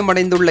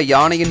காயமடைந்துள்ள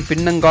யானையின்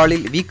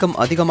பின்னங்காலில் வீக்கம்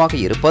அதிகமாக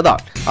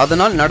இருப்பதால்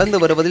அதனால் நடந்து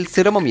வருவதில்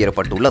சிரமம்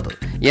ஏற்பட்டுள்ளது.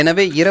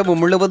 எனவே இரவு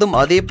முழுவதும்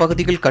அதே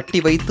பகுதியில் கட்டி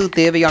வைத்து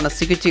தேவையான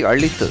சிகிச்சை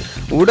அளித்து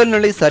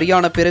உடல்நிலை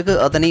சரியான பிறகு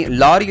அதனை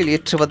லாரியில்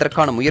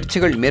ஏற்றுவதற்கான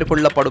முயற்சிகள்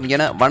மேற்கொள்ளப்படும்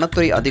என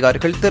வனத்துறை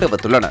அதிகாரிகள்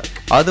தெரிவித்துள்ளனர்.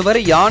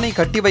 அதுவரை யானை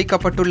கட்டி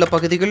வைக்கப்பட்டுள்ள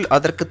பகுதியில்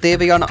அதற்கு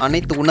தேவையான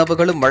அனைத்து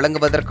உணவுகளும்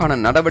வழங்குவதற்கான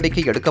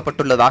நடவடிக்கை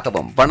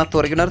எடுக்கப்பட்டுள்ளதாகவும்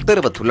வனத்துறையினர்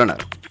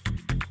தெரிவித்துள்ளனர்.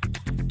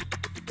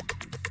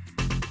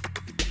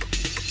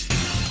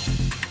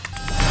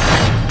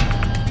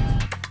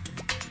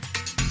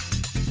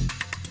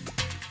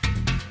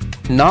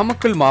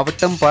 நாமக்கல்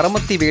மாவட்டம்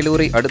பரமத்தி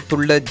வேலூரை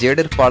அடுத்துள்ள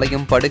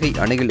ஜேடர்பாளையம் படுகை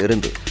அணையில்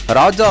இருந்து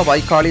ராஜா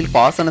வாய்க்காலில்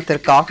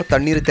பாசனத்திற்காக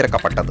தண்ணீர்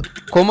திறக்கப்பட்டது.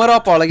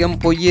 குமராபாளையம்,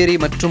 பொய்யேரி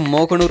மற்றும்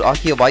மோகனூர்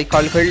ஆகிய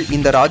வாய்க்கால்கள்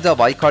இந்த ராஜா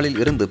வாய்க்காலில்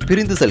இருந்து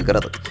பிரிந்து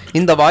செல்கிறது.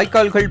 இந்த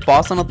வாய்க்கால்கள்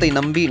பாசனத்தை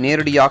நம்பி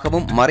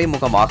நேரடியாகவும்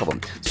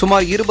மறைமுகமாகவும்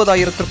சுமார்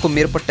 20,000க்கும்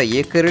மேற்பட்ட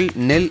ஏக்கரில்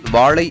நெல்,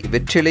 வாழை,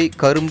 வெற்றிலை,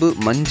 கரும்பு,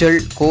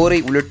 மஞ்சள்,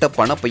 கோரை உள்ளிட்ட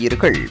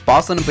பணப்பயிர்கள்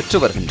பாசனம் பெற்று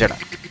வருகின்றன.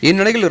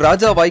 இந்நிலையில்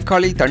ராஜா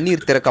வாய்க்காலில்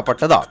தண்ணீர்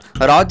திறக்கப்பட்டதால்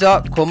ராஜா,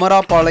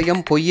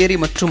 குமராபாளையம், பொய்யேரி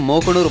மற்றும்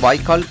மோகனூர்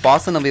வாய்க்கால்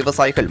பாசன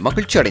விவசாயிகள்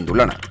மகிழ்ச்சி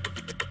அடைந்துள்ளனர்.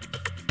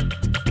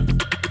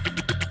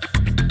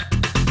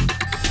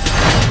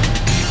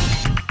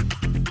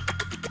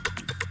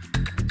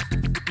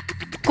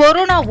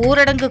 கொரோனா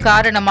ஊரடங்கு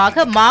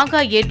காரணமாக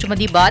மாங்காய்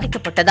ஏற்றுமதி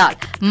பாதிக்கப்பட்டதால்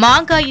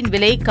மாங்காயின்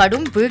விலை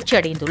கடும்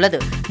வீழ்ச்சியடைந்துள்ளது.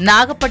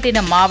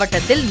 நாகப்பட்டினம்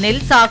மாவட்டத்தில்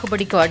நெல்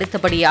சாகுபடிக்கு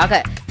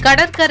அடுத்தபடியாக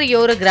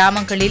கடற்கரையோர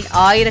கிராமங்களில்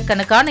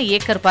ஆயிரக்கணக்கான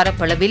ஏக்கர்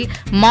பரப்பளவில்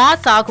மா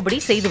சாகுபடி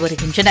செய்து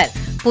வருகின்றனர்.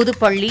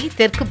 புதுப்பள்ளி,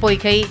 தெற்கு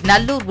பொய்கை,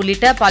 நல்லூர்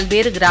உள்ளிட்ட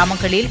பல்வேறு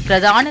கிராமங்களில்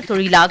பிரதான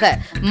தொழிலாக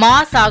மா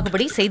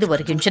சாகுபடி செய்து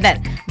வருகின்றனர்.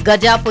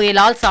 கஜா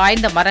புயலால்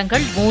சாய்ந்த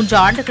மரங்கள் 3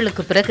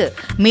 ஆண்டுகளுக்கு பிறகு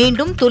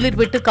மீண்டும்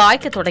துளிர்விட்டு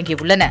காய்க்க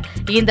தொடங்கியுள்ளன.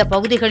 இந்த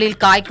பகுதிகளில்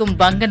காய்க்கும்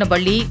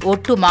பங்கனபள்ளி,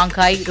 ஒட்டு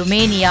மாங்காய்,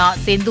 ருமேனியா,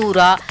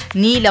 செந்தூரா,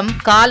 நீலம்,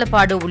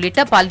 காலப்பாடு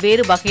உள்ளிட்ட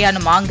பல்வேறு வகையான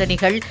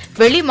மாங்கனிகள்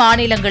வெளி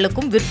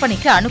மாநிலங்களுக்கும்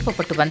விற்பனைக்கு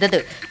அனுப்பப்பட்டு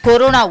வந்தது.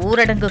 கொரோனா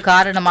ஊரடங்கு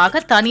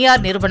காரணமாக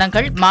தனியார்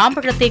நிறுவனங்கள்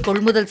மாம்பழத்தை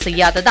கொள்முதல்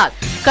செய்யாததால்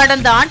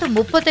கடந்த ஆண்டு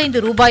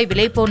 35 ரூபாய்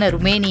விலை போன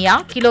ருமேனியா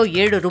கிலோ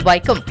 7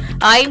 ரூபாய்க்கும்,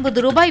 50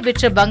 ரூபாய்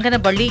விற்ற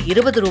பங்கனபள்ளி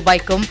 20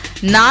 ரூபாய்க்கும்,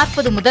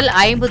 40 முதல்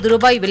 50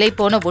 ரூபாய் விலை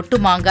போன ஒட்டு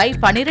மாங்காய்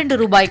 12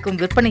 ரூபாய்க்கும்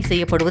விற்பனை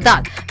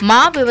செய்யப்படுவதால் மா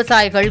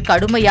விவசாயிகள்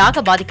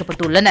கடுமையாக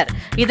பாதிக்கப்பட்டுள்ளனர்.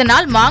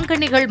 இதனால்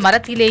மாங்கனிகள்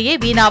மரத்திலேயே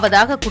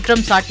வீணாவதாக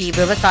குற்றம் சாட்டிய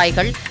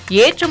விவசாயிகள்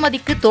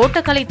ஏற்றுமதிக்கு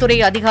தோட்டக்கலைத்துறை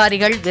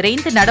அதிகாரிகள்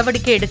விரைந்து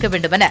நடவடிக்கை எடுக்க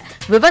வேண்டுமென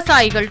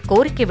விவசாயிகள்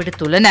கோரிக்கை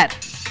விடுத்துள்ளனர்.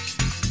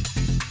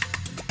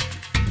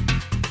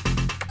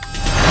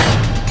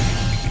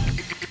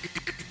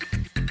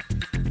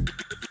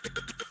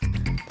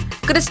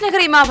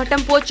 கிருஷ்ணகிரி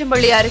மாவட்டம்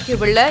போச்சம்பள்ளி அருகே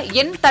உள்ள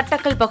என்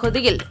தட்டக்கல்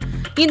பகுதியில்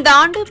இந்த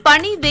ஆண்டு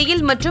பனி,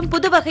 வெயில் மற்றும்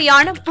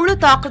புதுவகையான புழு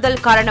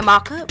தாக்குதல்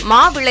காரணமாக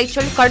மா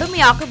விளைச்சல்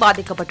கடுமையாக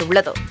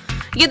பாதிக்கப்பட்டுள்ளது.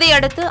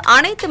 இதையடுத்து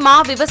அனைத்து மா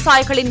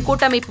விவசாயிகளின்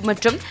கூட்டமைப்பு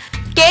மற்றும்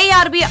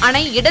KRB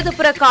அணை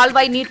இடதுபுற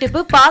கால்வாய் நீட்டிப்பு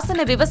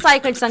பாசன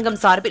விவசாயிகள்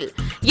சங்கம் சார்பில்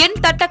என்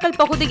தட்டக்கல்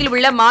பகுதியில்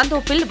உள்ள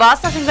மாந்தோப்பில்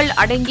வாசகங்கள்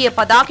அடங்கிய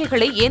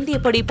பதாகைகளை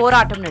ஏந்தியபடி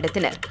போராட்டம்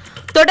நடத்தினர்.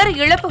 தொடர்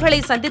இழப்புகளை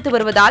சந்தித்து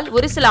வருவதால்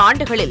ஒரு சில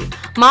ஆண்டுகளில்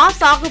மா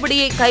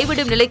சாகுபடியை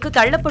கைவிடும் நிலைக்கு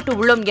தள்ளப்பட்டு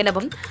உள்ளோம்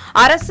எனவும்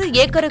அரசு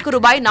ஏக்கருக்கு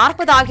ரூபாய்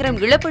 40,000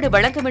 இழப்பீடு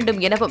வழங்க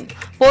வேண்டும் எனவும்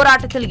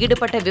போராட்டத்தில்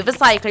ஈடுபட்ட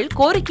விவசாயிகள்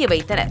கோரிக்கை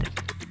வைத்தனர்.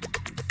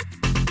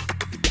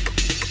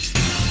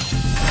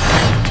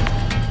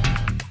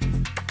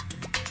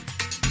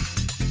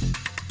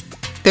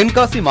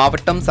 தென்காசி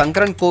மாவட்டம்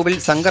சங்கரன்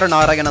கோவில்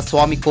சங்கரநாராயண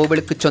சுவாமி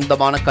கோவிலுக்கு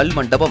சொந்தமான கல்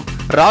மண்டபம்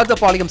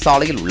ராஜபாளையம்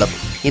சாலையில் உள்ளது.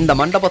 இந்த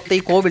மண்டபத்தை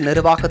கோவில்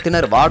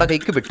நிர்வாகத்தினர்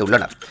வாடகைக்கு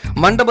விட்டுள்ளனர்.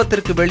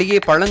 மண்டபத்திற்கு வெளியே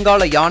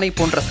பழங்கால யானை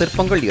போன்ற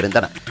சிற்பங்கள்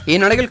இருந்தன.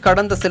 இந்நிலையில்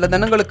கடந்த சில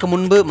தினங்களுக்கு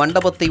முன்பு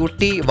மண்டபத்தை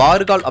ஒட்டி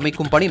வாறுகால்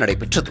அமைக்கும் பணி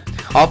நடைபெற்றது.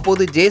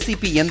 அப்போது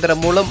JCB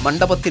இயந்திரம் மூலம்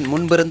மண்டபத்தின்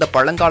முன்பிருந்த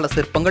பழங்கால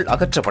சிற்பங்கள்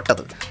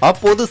அகற்றப்பட்டது.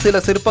 அப்போது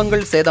சில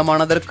சிற்பங்கள்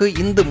சேதமானதற்கு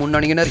இந்து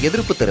முன்னணியினர்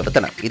எதிர்ப்பு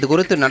தெரிவித்தனர்.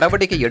 இதுகுறித்து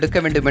நடவடிக்கை எடுக்க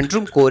வேண்டும்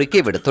என்றும்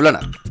கோரிக்கை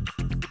விடுத்துள்ளனர்.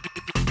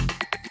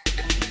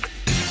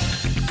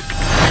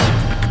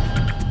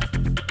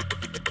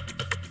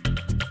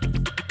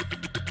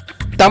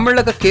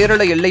 தமிழக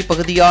கேரள எல்லைப்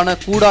பகுதியான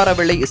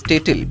கூடாரவெளை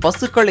எஸ்டேட்டில்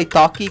பசுக்களை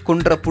தாக்கி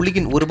கொன்ற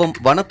புலியின் உருவம்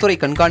வனத்துறை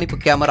கண்காணிப்பு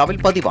கேமராவில்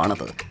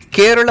பதிவானது.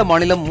 கேரள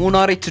மாநிலம்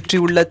மூணாரை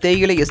சுற்றியுள்ள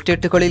தேயிலை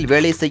எஸ்டேட்டுகளில்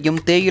வேலை செய்யும்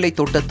தேயிலை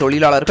தோட்ட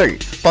தொழிலாளர்கள்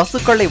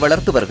பசுக்களை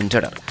வளர்த்து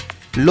வருகின்றனர்.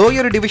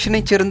 லோயர்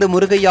டிவிஷனைச் சேர்ந்த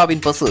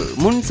முருகையாவின் பசு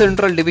முன்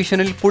சென்ட்ரல்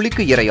டிவிஷனில்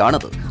புலிக்கு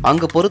இரையானது.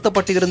 அங்கு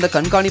பொருத்தப்பட்டிருந்த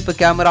கண்காணிப்பு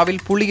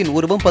கேமராவில் புலியின்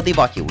உருவம்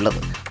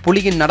பதிவாகியுள்ளது.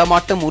 புலியின்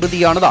நடமாட்டம்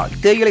உறுதியானதால்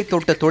தேயிலை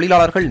தோட்ட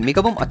தொழிலாளர்கள்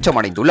மிகவும்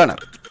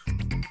அச்சமடைந்துள்ளனர்.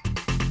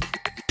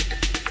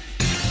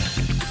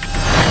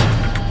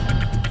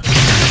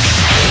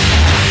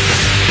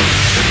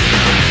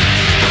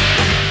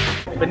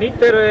 இப்போ நீட்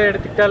தேர்வு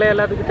எடுத்துக்கிட்டாலே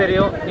எல்லாத்துக்கும்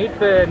தெரியும்.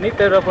 நீட்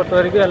தேர்வை பொறுத்த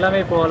வரைக்கும் எல்லாமே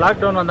இப்போது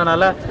லாக்டவுன்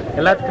வந்தனால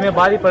எல்லாத்துக்குமே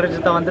பாதிப்படைஞ்சு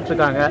தான்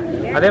வந்துட்டுருக்காங்க.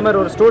 அதே மாதிரி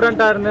ஒரு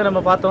ஸ்டூடெண்ட்டாக இருந்து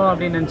நம்ம பார்த்தோம்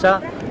அப்படின்னு நினச்சா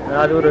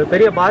அது ஒரு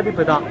பெரிய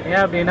பாதிப்பு தான்.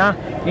 ஏன் அப்படின்னா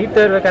நீட்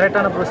தேர்வு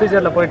கரெக்டான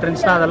ப்ரொசீஜரில் போயிட்டு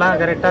இருந்துச்சுன்னா அதெல்லாம்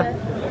கரெக்டாக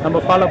நம்ம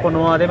ஃபாலோ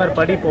பண்ணுவோம், அதே மாதிரி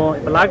படிப்போம்.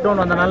 இப்போ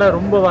லாக்டவுன் வந்தனால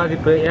ரொம்ப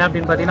பாதிப்பு. ஏன்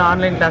அப்படின்னு பார்த்தீங்கன்னா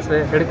ஆன்லைன் கிளாஸ்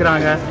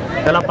எடுக்கிறாங்க,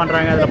 இதெல்லாம்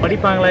பண்ணுறாங்க. அதில்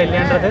படிப்பாங்களா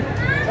இல்லையான்றது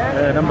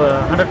நம்ம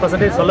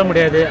 100% சொல்ல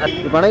முடியாது.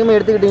 இப்போ அனைக்குமே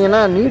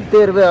எடுத்துக்கிட்டிங்கன்னா நீட்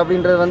தேர்வு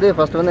அப்படின்றது வந்து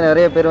ஃபஸ்ட்டு வந்து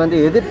நிறைய பேர் வந்து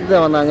எதிர்த்து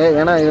தான் வந்தாங்க.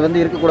 ஏன்னா இது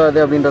வந்து இருக்கக்கூடாது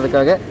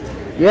அப்படின்றதுக்காக.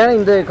 ஏன்னா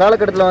இந்த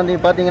காலகட்டத்தில் வந்து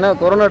பார்த்தீங்கன்னா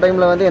கொரோனா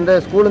டைமில் வந்து எந்த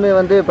ஸ்கூலுமே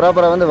வந்து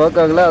ப்ராப்பராக வந்து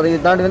ஒர்க் ஆகலை. அதை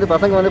தாண்டி வந்து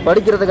பசங்க வந்து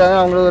படிக்கிறதுக்காக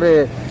அவங்களுக்கு ஒரு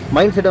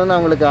மைண்ட் செட் வந்து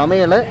அவங்களுக்கு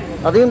அமையலை.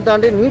 அதையும்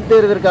தாண்டி நீட்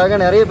தேர்விற்காக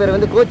நிறைய பேர்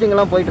வந்து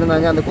கோச்சிங்லாம் போயிட்டு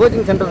இருந்தாங்க. அந்த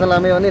கோச்சிங் சென்டர்ஸ்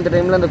எல்லாமே வந்து இந்த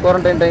டைமில் இந்த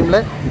குவாரண்டைன் டைமில்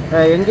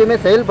எங்கேயுமே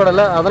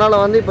செயல்படலை.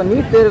 அதனால் வந்து இப்போ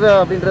நீட் தேர்வு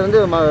அப்படின்றது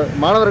வந்து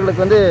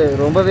மாணவர்களுக்கு வந்து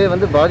ரொம்பவே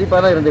வந்து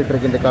பாதிப்பாக தான் இருந்துகிட்டு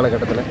இருக்கு இந்த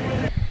காலகட்டத்தில்.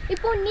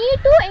 இப்போ இப்போது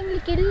நீட்டும்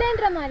எங்களுக்கு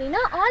இல்லைன்ற மாதிரினா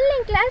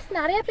ஆன்லைன் கிளாஸ்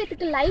நிறைய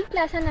பேர்த்துக்கு லைவ்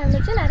கிளாஸாக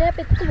நடந்துச்சு, நிறைய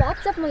பேர்த்துக்கு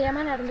வாட்ஸ்அப்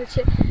மூலமாக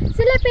நடந்துச்சு.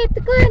 சில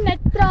பேர்த்துக்கு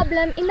நெட்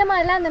ப்ராப்ளம் இந்த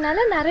மாதிரிலாம்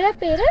இருந்தனால நிறைய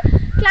பேர்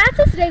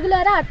கிளாஸஸ்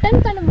ரெகுலராக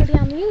அட்டன் பண்ண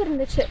முடியாமையும்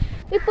இருந்துச்சு.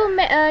 இப்போ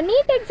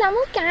நீட்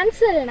எக்ஸாமும்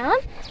கேன்சல்னா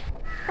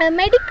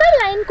மெடிக்கல்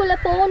லைனுக்குள்ளே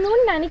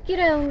போகணுன்னு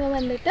நினைக்கிறவங்க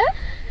வந்துட்டு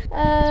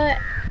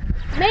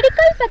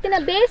மெடிக்கல் பற்றின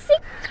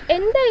பேசிக்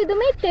எந்த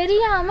இதுவுமே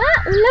தெரியாமல்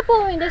உள்ளே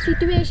போக வேண்டிய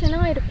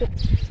சிச்சுவேஷனாக இருக்கும்.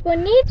 இப்போ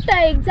நீட்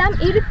எக்ஸாம்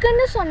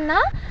இருக்குன்னு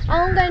சொன்னால்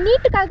அவங்க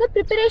நீட்டுக்காக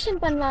ப்ரிப்பரேஷன்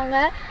பண்ணுவாங்க,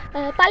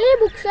 பழைய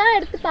புக்ஸ்லாம்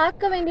எடுத்து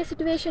பார்க்க வேண்டிய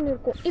சிச்சுவேஷன்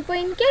இருக்கும். இப்போ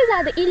இன்கேஸ்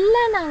அது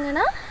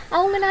இல்லைனாங்கன்னா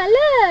அவங்களால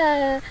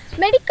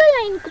மெடிக்கல்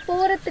லைனுக்கு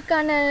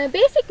போகிறதுக்கான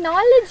பேசிக்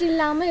நாலேஜ்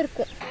இல்லாமல்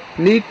இருக்கும்.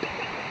 நீட்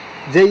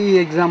ஜேஇ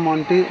எக்ஸாம்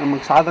வந்துட்டு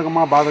நமக்கு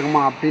சாதகமாக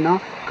பாதகமாக அப்படின்னா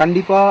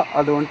கண்டிப்பாக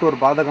அது வந்துட்டு ஒரு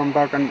பாதகம்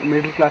தான்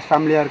மிடில் கிளாஸ்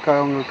ஃபேமிலியாக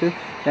இருக்கிறவங்களுக்கு.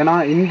 ஏன்னா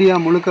இந்தியா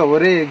முழுக்க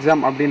ஒரே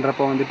எக்ஸாம்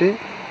அப்படின்றப்ப வந்துட்டு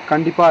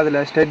கண்டிப்பாக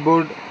அதில் ஸ்டேட்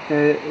போர்டு,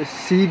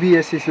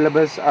 சிபிஎஸ்சி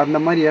சிலபஸ் அந்த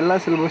மாதிரி எல்லா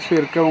சிலபஸும்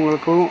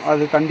இருக்கிறவங்களுக்கும்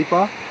அது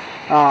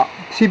கண்டிப்பாக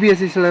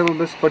சிபிஎஸ்சி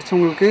சிலபஸ்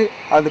படித்தவங்களுக்கு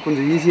அது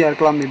கொஞ்சம் ஈஸியாக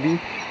இருக்கலாம் மேபி.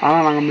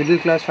 ஆனால் நாங்கள்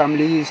middle class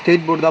family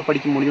state board தான்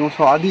படிக்க முடியும்.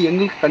 ஸோ அது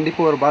எங்களுக்கு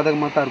கண்டிப்பாக ஒரு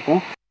பாதகமாக தான்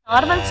இருக்கும்.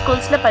 நார்மல்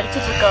ஸ்கூல்ஸில்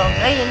படிச்சுட்டு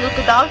இருக்கவங்க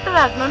எங்களுக்கு டாக்டர்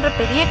ஆகணுன்ற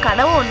பெரிய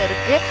கனவு ஒன்று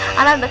இருக்குது.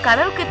 ஆனால் அந்த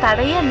கனவுக்கு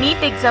தடையாக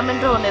நீட்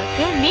எக்ஸாம்ன்ற ஒன்று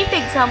இருக்குது. நீட்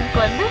எக்ஸாமுக்கு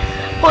வந்து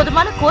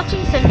போதுமான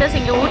கோச்சிங் சென்டர்ஸ்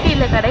இங்கே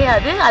ஊட்டியில்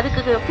கிடையாது.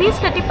 அதுக்கு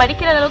ஃபீஸ் கட்டி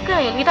படிக்கிற அளவுக்கு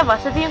எங்ககிட்ட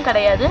வசதியும்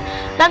கிடையாது.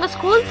 நாங்கள்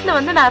ஸ்கூல்ஸில்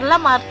வந்து நல்லா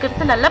மார்க்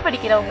எடுத்து நல்லா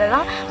படிக்கிறவங்க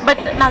தான்.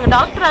 பட் நாங்கள்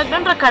டாக்டர்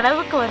ஆகணுன்ற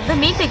கனவுக்கு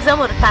வந்து நீட்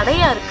எக்ஸாம் ஒரு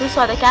தடையாக இருக்குது.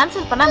 ஸோ அதை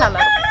கேன்சல் பண்ணால்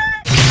நல்லாயிருக்கும்.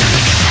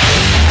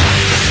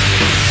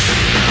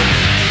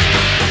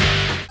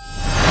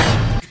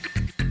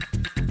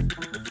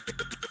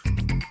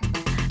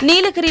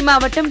 நீலகிரி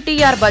மாவட்டம்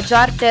டிஆர்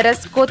பஜார்,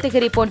 டெரஸ்,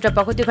 கோத்தகிரி போன்ற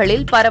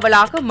பகுதிகளில்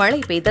பரவலாக மழை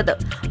பெய்தது.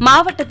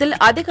 மாவட்டத்தில்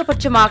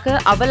அதிகபட்சமாக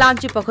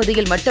அவலாஞ்சி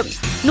பகுதியில் மட்டும்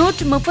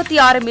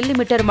 136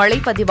 மில்லிமீட்டர் மழை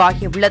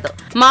பதிவாகியுள்ளது.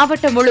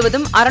 மாவட்டம்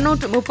முழுவதும்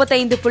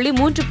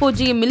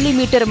 635.30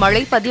 மில்லிமீட்டர்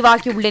மழை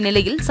பதிவாகியுள்ள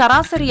நிலையில்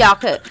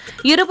சராசரியாக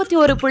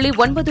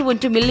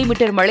 21.91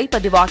 மில்லிமீட்டர் மழை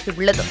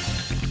பதிவாகியுள்ளது.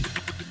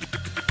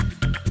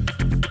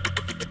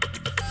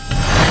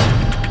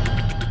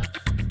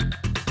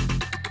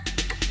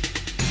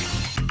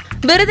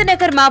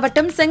 விருதுநகர்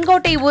மாவட்டம்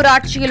செங்கோட்டை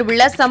ஊராட்சியில்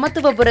உள்ள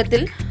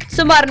சமத்துவபுரத்தில்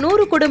சுமார்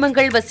 100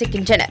 குடும்பங்கள்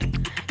வசிக்கின்றனர்.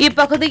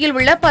 இப்பகுதியில்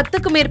உள்ள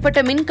 10க்கும்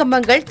மேற்பட்ட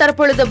மின்கம்பங்கள்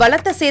தற்பொழுது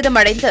பலத்த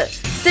சேதமடைந்து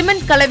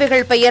சிமெண்ட்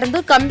கலவைகள்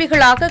பெயர்ந்து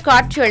கம்பிகளாக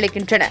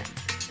காட்சியளிக்கின்றன.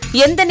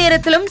 எந்த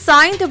நேரத்திலும்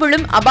சாய்ந்து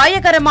விழும்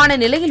அபாயகரமான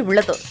நிலையில்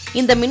உள்ளது.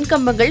 இந்த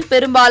மின்கம்பங்கள்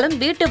பெரும்பாலும்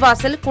வீட்டு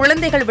வாசல்,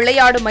 குழந்தைகள்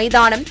விளையாடும்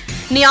மைதானம்,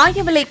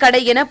 நியாய விலை கடை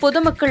என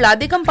பொதுமக்கள்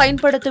அதிகம்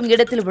பயன்படுத்தும்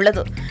இடத்தில்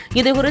உள்ளது.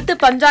 இதுகுறித்து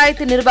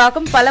பஞ்சாயத்து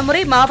நிர்வாகம்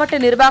பலமுறை மாவட்ட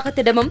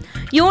நிர்வாகத்திடமும்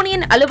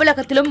யூனியன்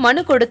அலுவலகத்திலும்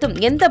மனு கொடுத்தும்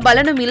எந்த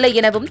பலனும் இல்லை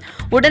எனவும்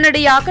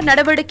உடனடியாக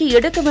நடவடிக்கை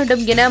எடுக்க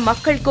வேண்டும் என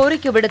மக்கள்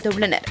கோரிக்கை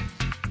விடுத்துள்ளனர்.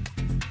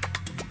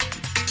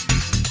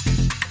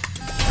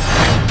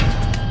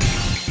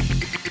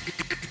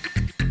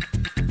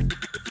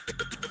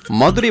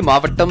 மதுரை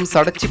மாவட்டம்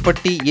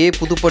சடச்சிப்பட்டி,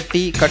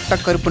 புதுப்பட்டி,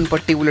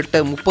 கட்டக்கருப்பன்பட்டி உள்ளிட்ட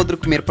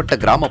 30க்கும் மேற்பட்ட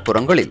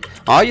கிராமப்புறங்களில்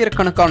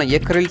ஆயிரக்கணக்கான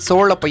ஏக்கரில்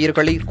சோள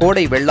பயிர்களை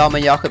கோடை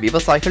வெள்ளாமையாக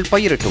விவசாயிகள்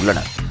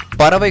பயிரிட்டுள்ளனர்.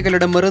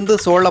 பறவைகளிடமிருந்து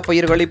சோள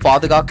பயிர்களை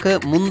பாதுகாக்க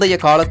முந்தைய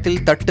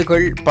காலத்தில்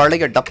தட்டுகள்,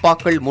 பழைய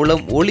டப்பாக்கள்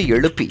மூலம் ஒலி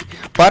எழுப்பி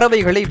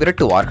பறவைகளை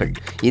விரட்டுவார்கள்.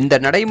 இந்த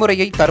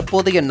நடைமுறையை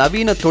தற்போதைய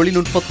நவீன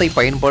தொழில்நுட்பத்தை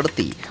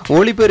பயன்படுத்தி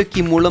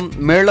ஒலிபெருக்கி மூலம்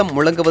மேளம்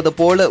முழங்குவது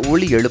போல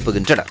ஒலி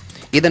எழுப்புகின்றனர்.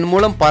 இதன்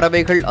மூலம்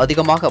பறவைகள்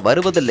அதிகமாக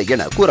வருவதில்லை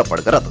என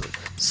கூறப்படுகிறது.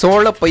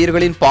 சோள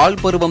பயிர்களின் பால்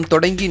பருவம்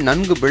தொடங்கி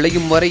நன்கு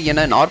விளையும் வரை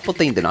என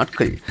 45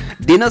 நாட்கள்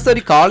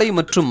தினசரி காலை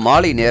மற்றும்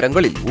மாலை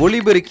நேரங்களில்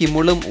ஒலிபெருக்கி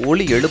மூலம்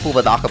ஒலி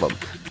எழுப்புவதாகவும்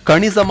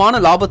கணிசமான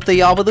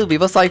லாபத்தையாவது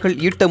விவசாயிகள்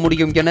ஈட்ட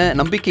முடியும் என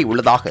நம்பிக்கை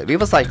உள்ளதாக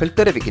விவசாயிகள்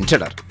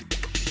தெரிவிக்கின்றனர்.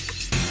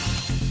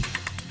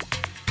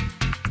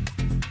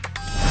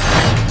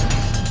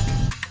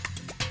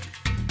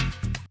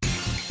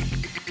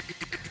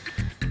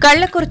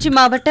 கள்ளக்குறிச்சி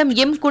மாவட்டம்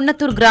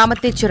குன்னத்தூர்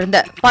கிராமத்தைச் சேர்ந்த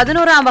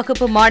 11ஆம்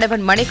வகுப்பு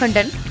மாணவன்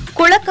மணிகண்டன்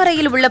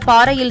குளக்கரையில் உள்ள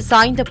பாறையில்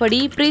சாய்ந்தபடி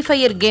ஃப்ரீ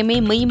ஃபயர் கேமை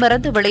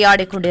மெய்மறந்து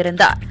விளையாடிக்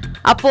கொண்டிருந்தார்.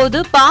 அப்போது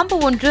பாம்பு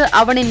ஒன்று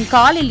அவனின்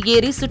காலில்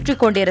ஏறி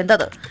சுற்றிக்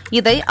கொண்டிருந்தது.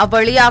 இதை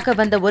அவ்வழியாக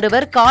வந்த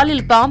ஒருவர்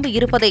காலில் பாம்பு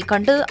இருப்பதைக்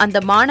கண்டு அந்த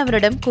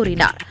மாணவனிடம்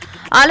கூறினார்.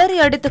 அலறி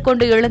அடித்துக்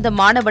கொண்டு எழுந்த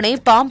மாணவனை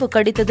பாம்பு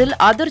கடித்ததில்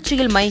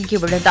அதிர்ச்சியில் மயங்கி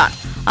விழுந்தான்.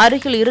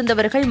 அருகில்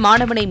இருந்தவர்கள்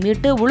மாணவனை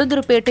மீட்டு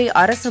உளுந்தூர்பேட்டை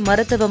அரசு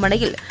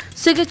மருத்துவமனையில்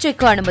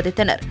சிகிச்சைக்கு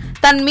அனுமதித்தனர்.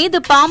 தன் மீது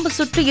பாம்பு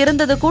சுற்றி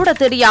இருந்தது கூட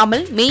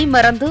தெரியாமல் மெய்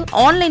மறந்து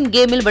ஆன்லைன்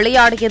கேமில்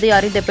விளையாடியதை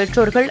அறிந்த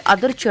பெற்றோர்கள்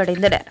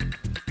அதிர்ச்சியடைந்தனர்.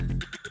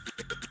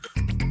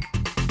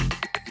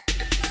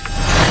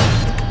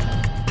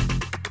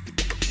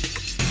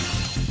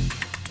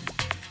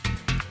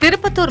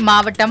 திருப்பத்தூர்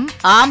மாவட்டம்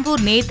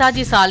ஆம்பூர்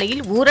நேதாஜி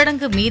சாலையில்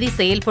ஊரடங்கு மீறி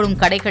செயல்படும்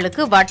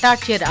கடைகளுக்கு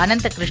வட்டாட்சியர்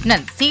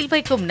அனந்தகிருஷ்ணன் சீல்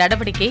வைக்கும்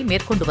நடவடிக்கை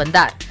மேற்கொண்டு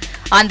வந்தார்.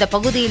 அந்த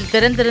பகுதியில்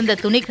திறந்திருந்த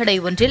துணிக்கடை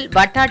ஒன்றில்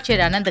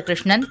வட்டாட்சியர்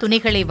அனந்தகிருஷ்ணன்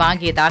துணிகளை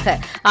வாங்கியதாக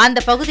அந்த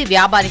பகுதி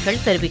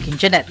வியாபாரிகள்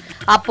தெரிவிக்கின்றனர்.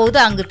 அப்போது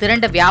அங்கு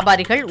திரண்ட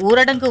வியாபாரிகள்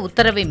ஊரடங்கு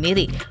உத்தரவை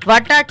மீறி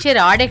வட்டாட்சியர்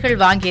ஆடைகள்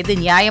வாங்கியது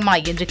நியாயமா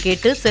என்று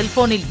கேட்டு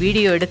செல்போனில்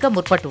வீடியோ எடுக்க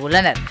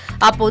முற்பட்டுள்ளனர்.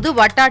 அப்போது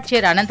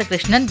வட்டாட்சியர்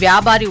அனந்தகிருஷ்ணன்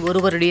வியாபாரி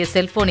ஒருவருடைய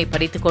செல்போனை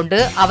பறித்துக் கொண்டு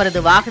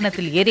அவரது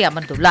வாகனத்தில் ஏறி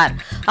அமர்ந்துள்ளார்.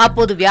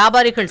 அப்போது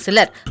வியாபாரிகள்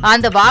சிலர்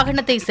அந்த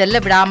வாகனத்தை செல்ல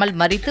விடாமல்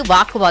மறித்து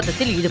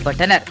வாக்குவாதத்தில்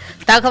ஈடுபட்டனர்.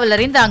 தகவல்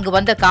அறிந்து அங்கு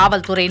வந்த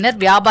காவல்துறையினர்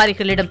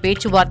வியாபாரிகளிடம்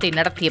பேச்சுவார்த்தை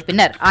நடத்திய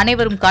பின்னர்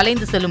அனைவரும்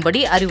கலைந்து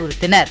செல்லும்படி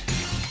அறிவுறுத்தினர்.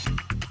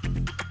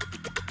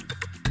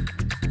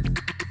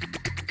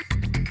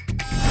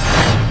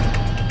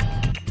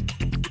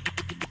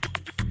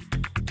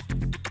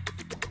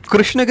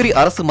 கிருஷ்ணகிரி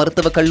அரசு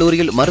மருத்துவக்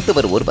கல்லூரியில்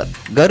மருத்துவர் ஒருவர்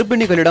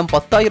கர்ப்பிணிகளிடம்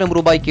 10,000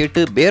 ரூபாய்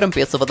கேட்டு பேரம்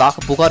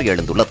பேசுவதாக புகார்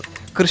எழுந்துள்ளது.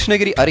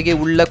 கிருஷ்ணகிரி அருகே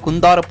உள்ள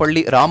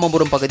குந்தாரப்பள்ளி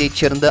ராமபுரம் பகுதியைச்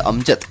சேர்ந்த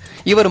அம்ஜத்,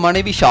 இவர்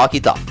மனைவி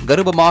ஷாகிதா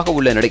கர்ப்பமாக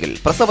உள்ள நிலையில்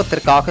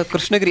பிரசவத்திற்காக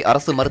கிருஷ்ணகிரி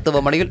அரசு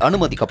மருத்துவமனையில்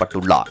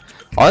அனுமதிக்கப்பட்டுள்ளார்.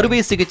 அறுவை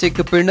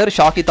சிகிச்சைக்கு பின்னர்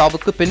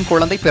ஷாகிதாவுக்கு பெண்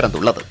குழந்தை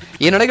பிறந்துள்ளது.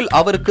 இந்நிலையில்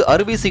அவருக்கு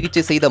அறுவை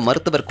சிகிச்சை செய்த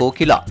மருத்துவர்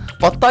கோகிலா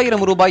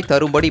 10,000 ரூபாய்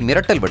தரும்படி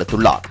மிரட்டல்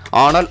விடுத்துள்ளார்.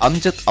 ஆனால்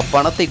அம்ஜத்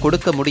அப்பணத்தை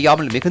கொடுக்க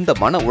முடியாமல் மிகுந்த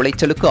மன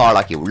உளைச்சலுக்கு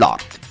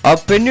ஆளாகியுள்ளார்.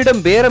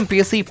 அப்பெண்ணிடம் பேரம்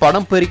பேசி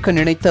பணம் பறிக்க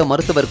நினைத்த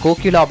மருத்துவர்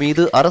கோகிலா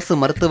மீது அரசு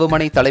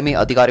மருத்துவமனை தலைமை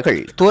அதிகாரிகள்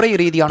துறை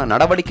ரீதியான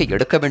நடவடிக்கை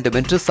எடுக்க வேண்டும்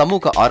என்று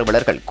சமூக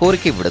ஆர்வலர்கள்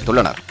கோரிக்கை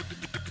விடுத்துள்ளனர்.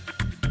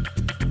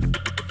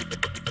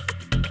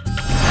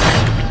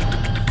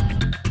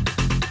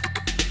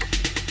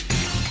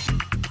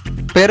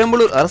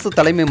 பெரம்பலூர் அரசு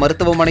தலைமை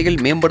மருத்துவமனையில்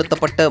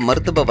மேம்படுத்தப்பட்ட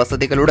மருத்துவ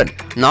வசதிகளுடன்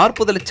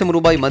 40 லட்சம்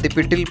ரூபாய்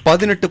மதிப்பீட்டில்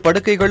 18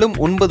 படுக்கைகளும்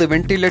 9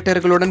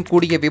 வெண்டிலேட்டர்களுடன்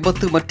கூடிய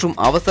விபத்து மற்றும்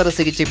அவசர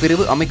சிகிச்சை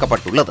பிரிவு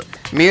அமைக்கப்பட்டுள்ளது.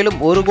 மேலும்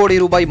 1 கோடி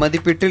ரூபாய்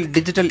மதிப்பீட்டில்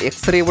டிஜிட்டல்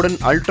எக்ஸ்ரேவுடன்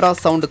அல்ட்ரா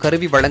சவுண்ட்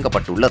கருவி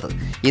வழங்கப்பட்டுள்ளது.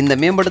 இந்த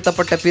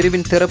மேம்படுத்தப்பட்ட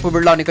பிரிவின் திறப்பு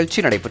விழா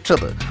நிகழ்ச்சி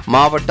நடைபெற்றது.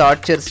 மாவட்ட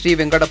ஆட்சியர் ஸ்ரீ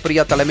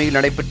வெங்கடப்பிரியா தலைமையில்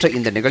நடைபெற்ற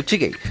இந்த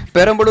நிகழ்ச்சியை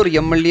பெரம்பலூர்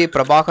எம்எல்ஏ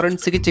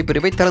பிரபாகரன் சிகிச்சை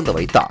பிரிவை திறந்து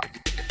வைத்தார்.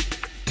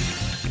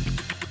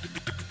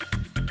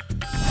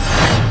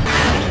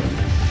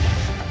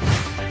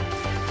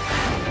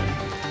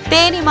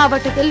 தேனி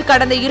மாவட்டத்தில்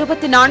கடந்த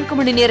 24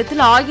 மணி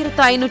நேரத்தில்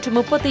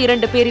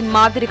 1532 பேரின்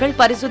மாதிரிகள்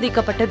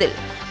பரிசோதிக்கப்பட்டதில்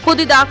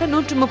புதிதாக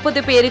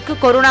 130 பேருக்கு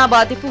கொரோனா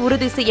பாதிப்பு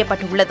உறுதி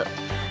செய்யப்பட்டுள்ளது.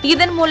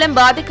 இதன் மூலம்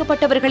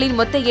பாதிக்கப்பட்டவர்களின்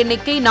மொத்த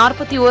எண்ணிக்கை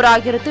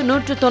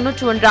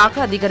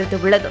 41,191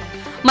 அதிகரித்துள்ளது.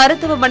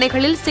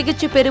 மருத்துவமனைகளில்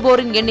சிகிச்சை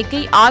பெறுவோரின்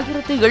எண்ணிக்கை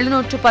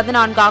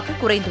 1714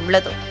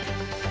 குறைந்துள்ளது.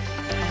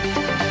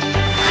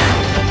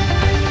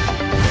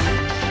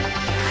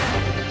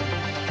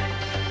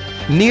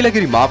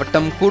 நீலகிரி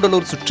மாவட்டம்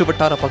கூடலூர்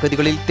சுற்றுவட்டார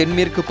பகுதிகளில்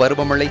தென்மேற்கு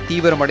பருவமழை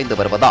தீவிரமடைந்து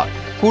வருவதால்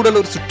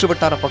கூடலூர்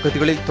சுற்றுவட்டார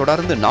பகுதிகளில்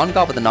தொடர்ந்து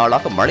 4வது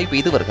நாளாக மழை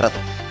பெய்து வருகிறது.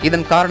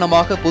 இதன்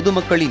காரணமாக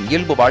பொதுமக்களின்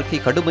இயல்பு வாழ்க்கை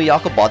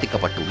கடுமையாக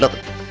பாதிக்கப்பட்டுள்ளது.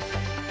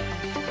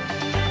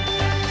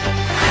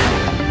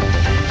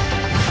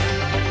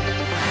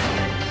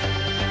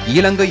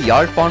 இலங்கை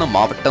யாழ்ப்பாணம்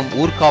மாவட்டம்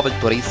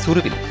ஊர்காவல்துறை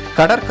சுருவில்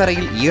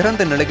கடற்கரையில்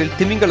இறந்த நிலையில்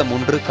திமிங்கலம்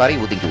ஒன்று கரை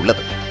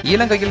ஒதுங்கியுள்ளது.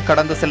 இலங்கையில்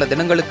கடந்த சில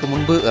தினங்களுக்கு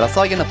முன்பு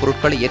ரசாயன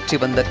பொருட்களை ஏற்றி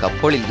வந்த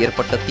கப்பலில்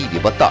ஏற்பட்ட தீ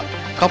விபத்தால்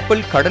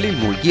கப்பல் கடலில்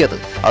மூழ்கியது.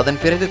 அதன்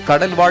பிறகு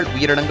கடல்வாழ்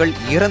உயிரினங்கள்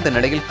இறந்த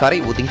நிலையில் கரை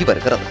ஒதுங்கி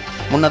வருகிறது.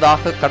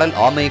 முன்னதாக கடல்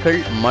ஆமைகள்,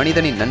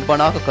 மனிதனின்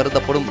நண்பனாக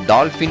கருதப்படும்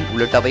டால்பின்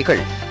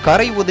உள்ளிட்டவைகள்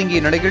கரை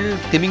ஒதுங்கிய நிலையில்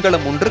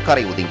திமிங்கலம் ஒன்று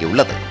கரை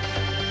ஒதுங்கியுள்ளது.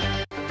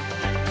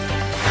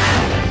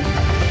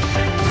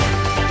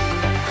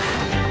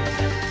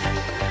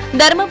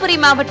 தருமபுரி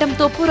மாவட்டம்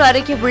தொப்பூர்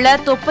அருகே உள்ள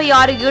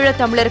தொப்பையாறு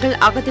ஈழத்தமிழர்கள்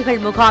அகதிகள்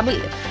முகாமில்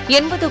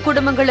 80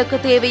 குடும்பங்களுக்கு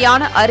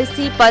தேவையான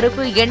அரிசி,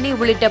 பருப்பு, எண்ணெய்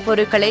உள்ளிட்ட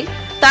பொருட்களை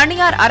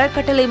தனியார்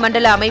அறக்கட்டளை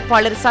மண்டல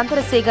அமைப்பாளர்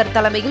சந்திரசேகர்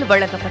தலைமையில்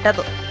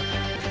வழங்கப்பட்டது.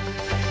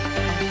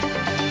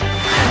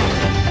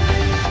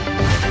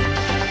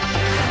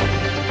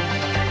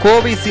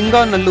 கோவை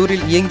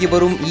சிங்காநல்லூரில் இயங்கி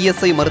வரும்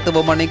இஎஸ்ஐ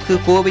மருத்துவமனைக்கு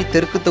கோவை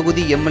தெற்கு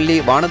தொகுதி எம்எல்ஏ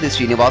வானதி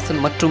ஸ்ரீனிவாசன்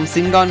மற்றும்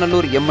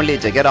சிங்காநல்லூர் எம்எல்ஏ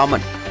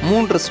ஜெயராமன்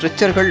 3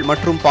 ஸ்ட்ரெச்சர்கள்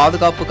மற்றும்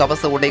பாதுகாப்பு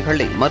கவச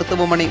உடைகளை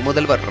மருத்துவமனை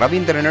முதல்வர்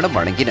ரவீந்திரனிடம்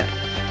வழங்கினர்.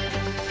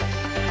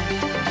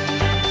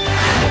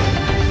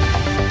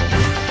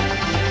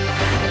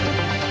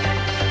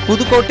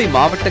 புதுக்கோட்டை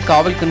மாவட்ட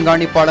காவல்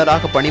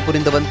கண்காணிப்பாளராக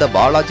பணிபுரிந்து வந்த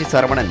பாலாஜி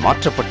சரவணன்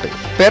மாற்றப்பட்டு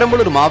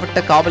பெரம்பலூர் மாவட்ட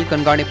காவல்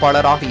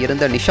கண்காணிப்பாளராக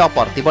இருந்த நிஷா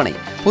பார்த்திபனை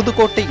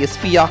புதுக்கோட்டை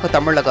எஸ்பியாக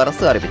தமிழக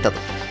அரசு அறிவித்தது.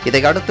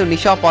 இதையடுத்து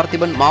நிஷா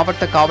பார்த்திபன்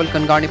மாவட்ட காவல்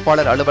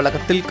கண்காணிப்பாளர்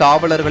அலுவலகத்தில்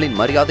காவலர்களின்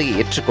மரியாதையை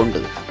ஏற்றுக்கொண்டு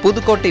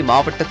புதுக்கோட்டை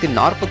மாவட்டத்தின்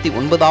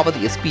 49வது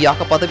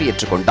எஸ்பியாக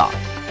பதவியேற்றுக் கொண்டார்.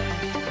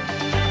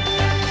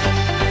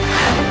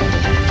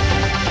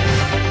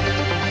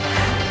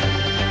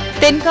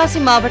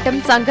 தென்காசி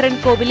மாவட்டம்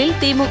சங்கரன் கோவிலில்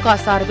திமுக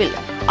சார்பில்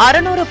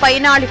 600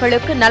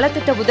 பயனாளிகளுக்கு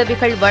நலத்திட்ட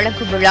உதவிகள்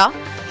வழங்கும் விழா,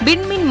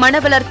 விண்மின்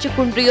மனவளர்ச்சி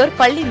குன்றியோர்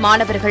பள்ளி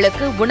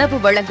மாணவர்களுக்கு உணவு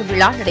வழங்கும்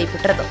விழா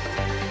நடைபெற்றது.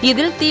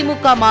 இதில்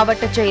திமுக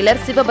மாவட்ட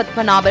செயலர்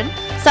சிவபத்மநாபன்,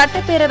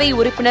 சட்டப்பேரவை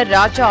உறுப்பினர்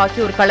ராஜா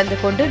ஆகியோர் கலந்து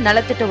கொண்டு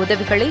நலத்திட்ட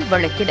உதவிகளை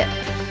வழங்கினர்.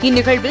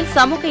 இந்நிகழ்வில்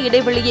சமூக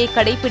இடைவெளியை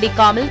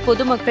கடைபிடிக்காமல்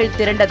பொதுமக்கள்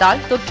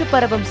திரண்டதால் தொற்று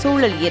பரவும்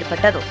சூழல்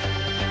ஏற்பட்டது.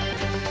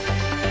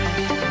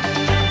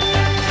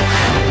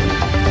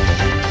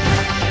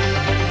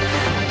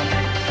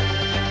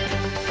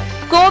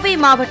 கோவை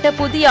மாவட்ட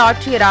புதிய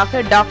ஆட்சியராக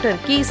டாக்டர்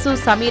கீசு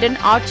சமீரன்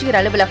ஆட்சியர்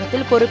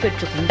அலுவலகத்தில்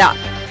பொறுப்பேற்றுக் கொண்டார்.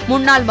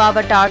 முன்னாள்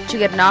மாவட்ட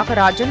ஆட்சியர்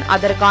நாகராஜன்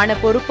அதற்கான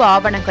பொறுப்பு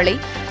ஆவணங்களை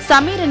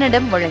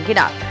சமீரனிடம்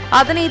வழங்கினார்.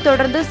 அதனைத்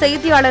தொடர்ந்து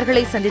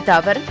செய்தியாளர்களை சந்தித்த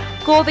அவர்,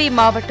 கோவை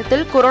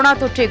மாவட்டத்தில் கொரோனா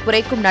தொற்றை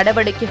குறைக்கும்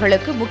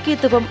நடவடிக்கைகளுக்கு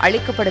முக்கியத்துவம்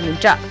அளிக்கப்படும்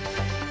என்றார்.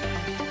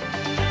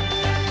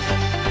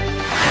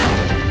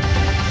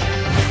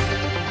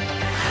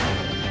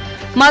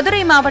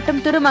 மதுரை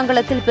மாவட்டம்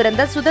திருமங்கலத்தில்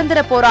பிறந்த சுதந்திர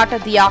போராட்ட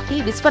தியாகி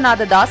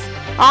விஸ்வநாத தாஸ்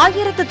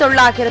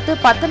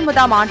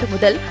 1919ஆம் ஆண்டு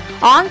முதல்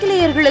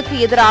ஆங்கிலேயர்களுக்கு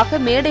எதிராக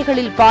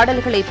மேடைகளில்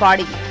பாடல்களை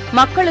பாடி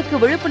மக்களுக்கு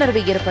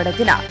விழிப்புணர்வை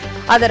ஏற்படுத்தினார்.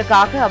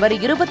 அதற்காக அவர்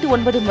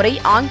 29 முறை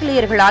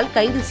ஆங்கிலேயர்களால்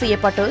கைது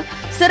செய்யப்பட்டு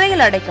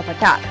சிறையில்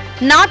அடைக்கப்பட்டார்.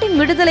 நாட்டின்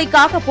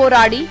விடுதலைக்காக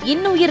போராடி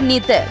இன்னுயிர்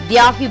நீத்த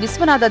தியாகி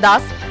விஸ்வநாத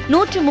தாஸ்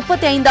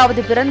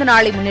 135வது பிறந்த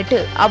நாளை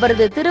முன்னிட்டு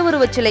அவரது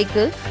திருவுருவச்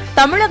சிலைக்கு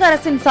தமிழக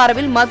அரசின்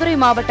சார்பில் மதுரை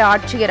மாவட்ட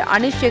ஆட்சியர்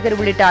அனிஷேகர்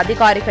உள்ளிட்ட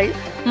அதிகாரிகள்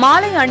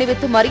மாலை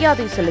அணிவித்து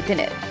மரியாதை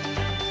செலுத்தினர்.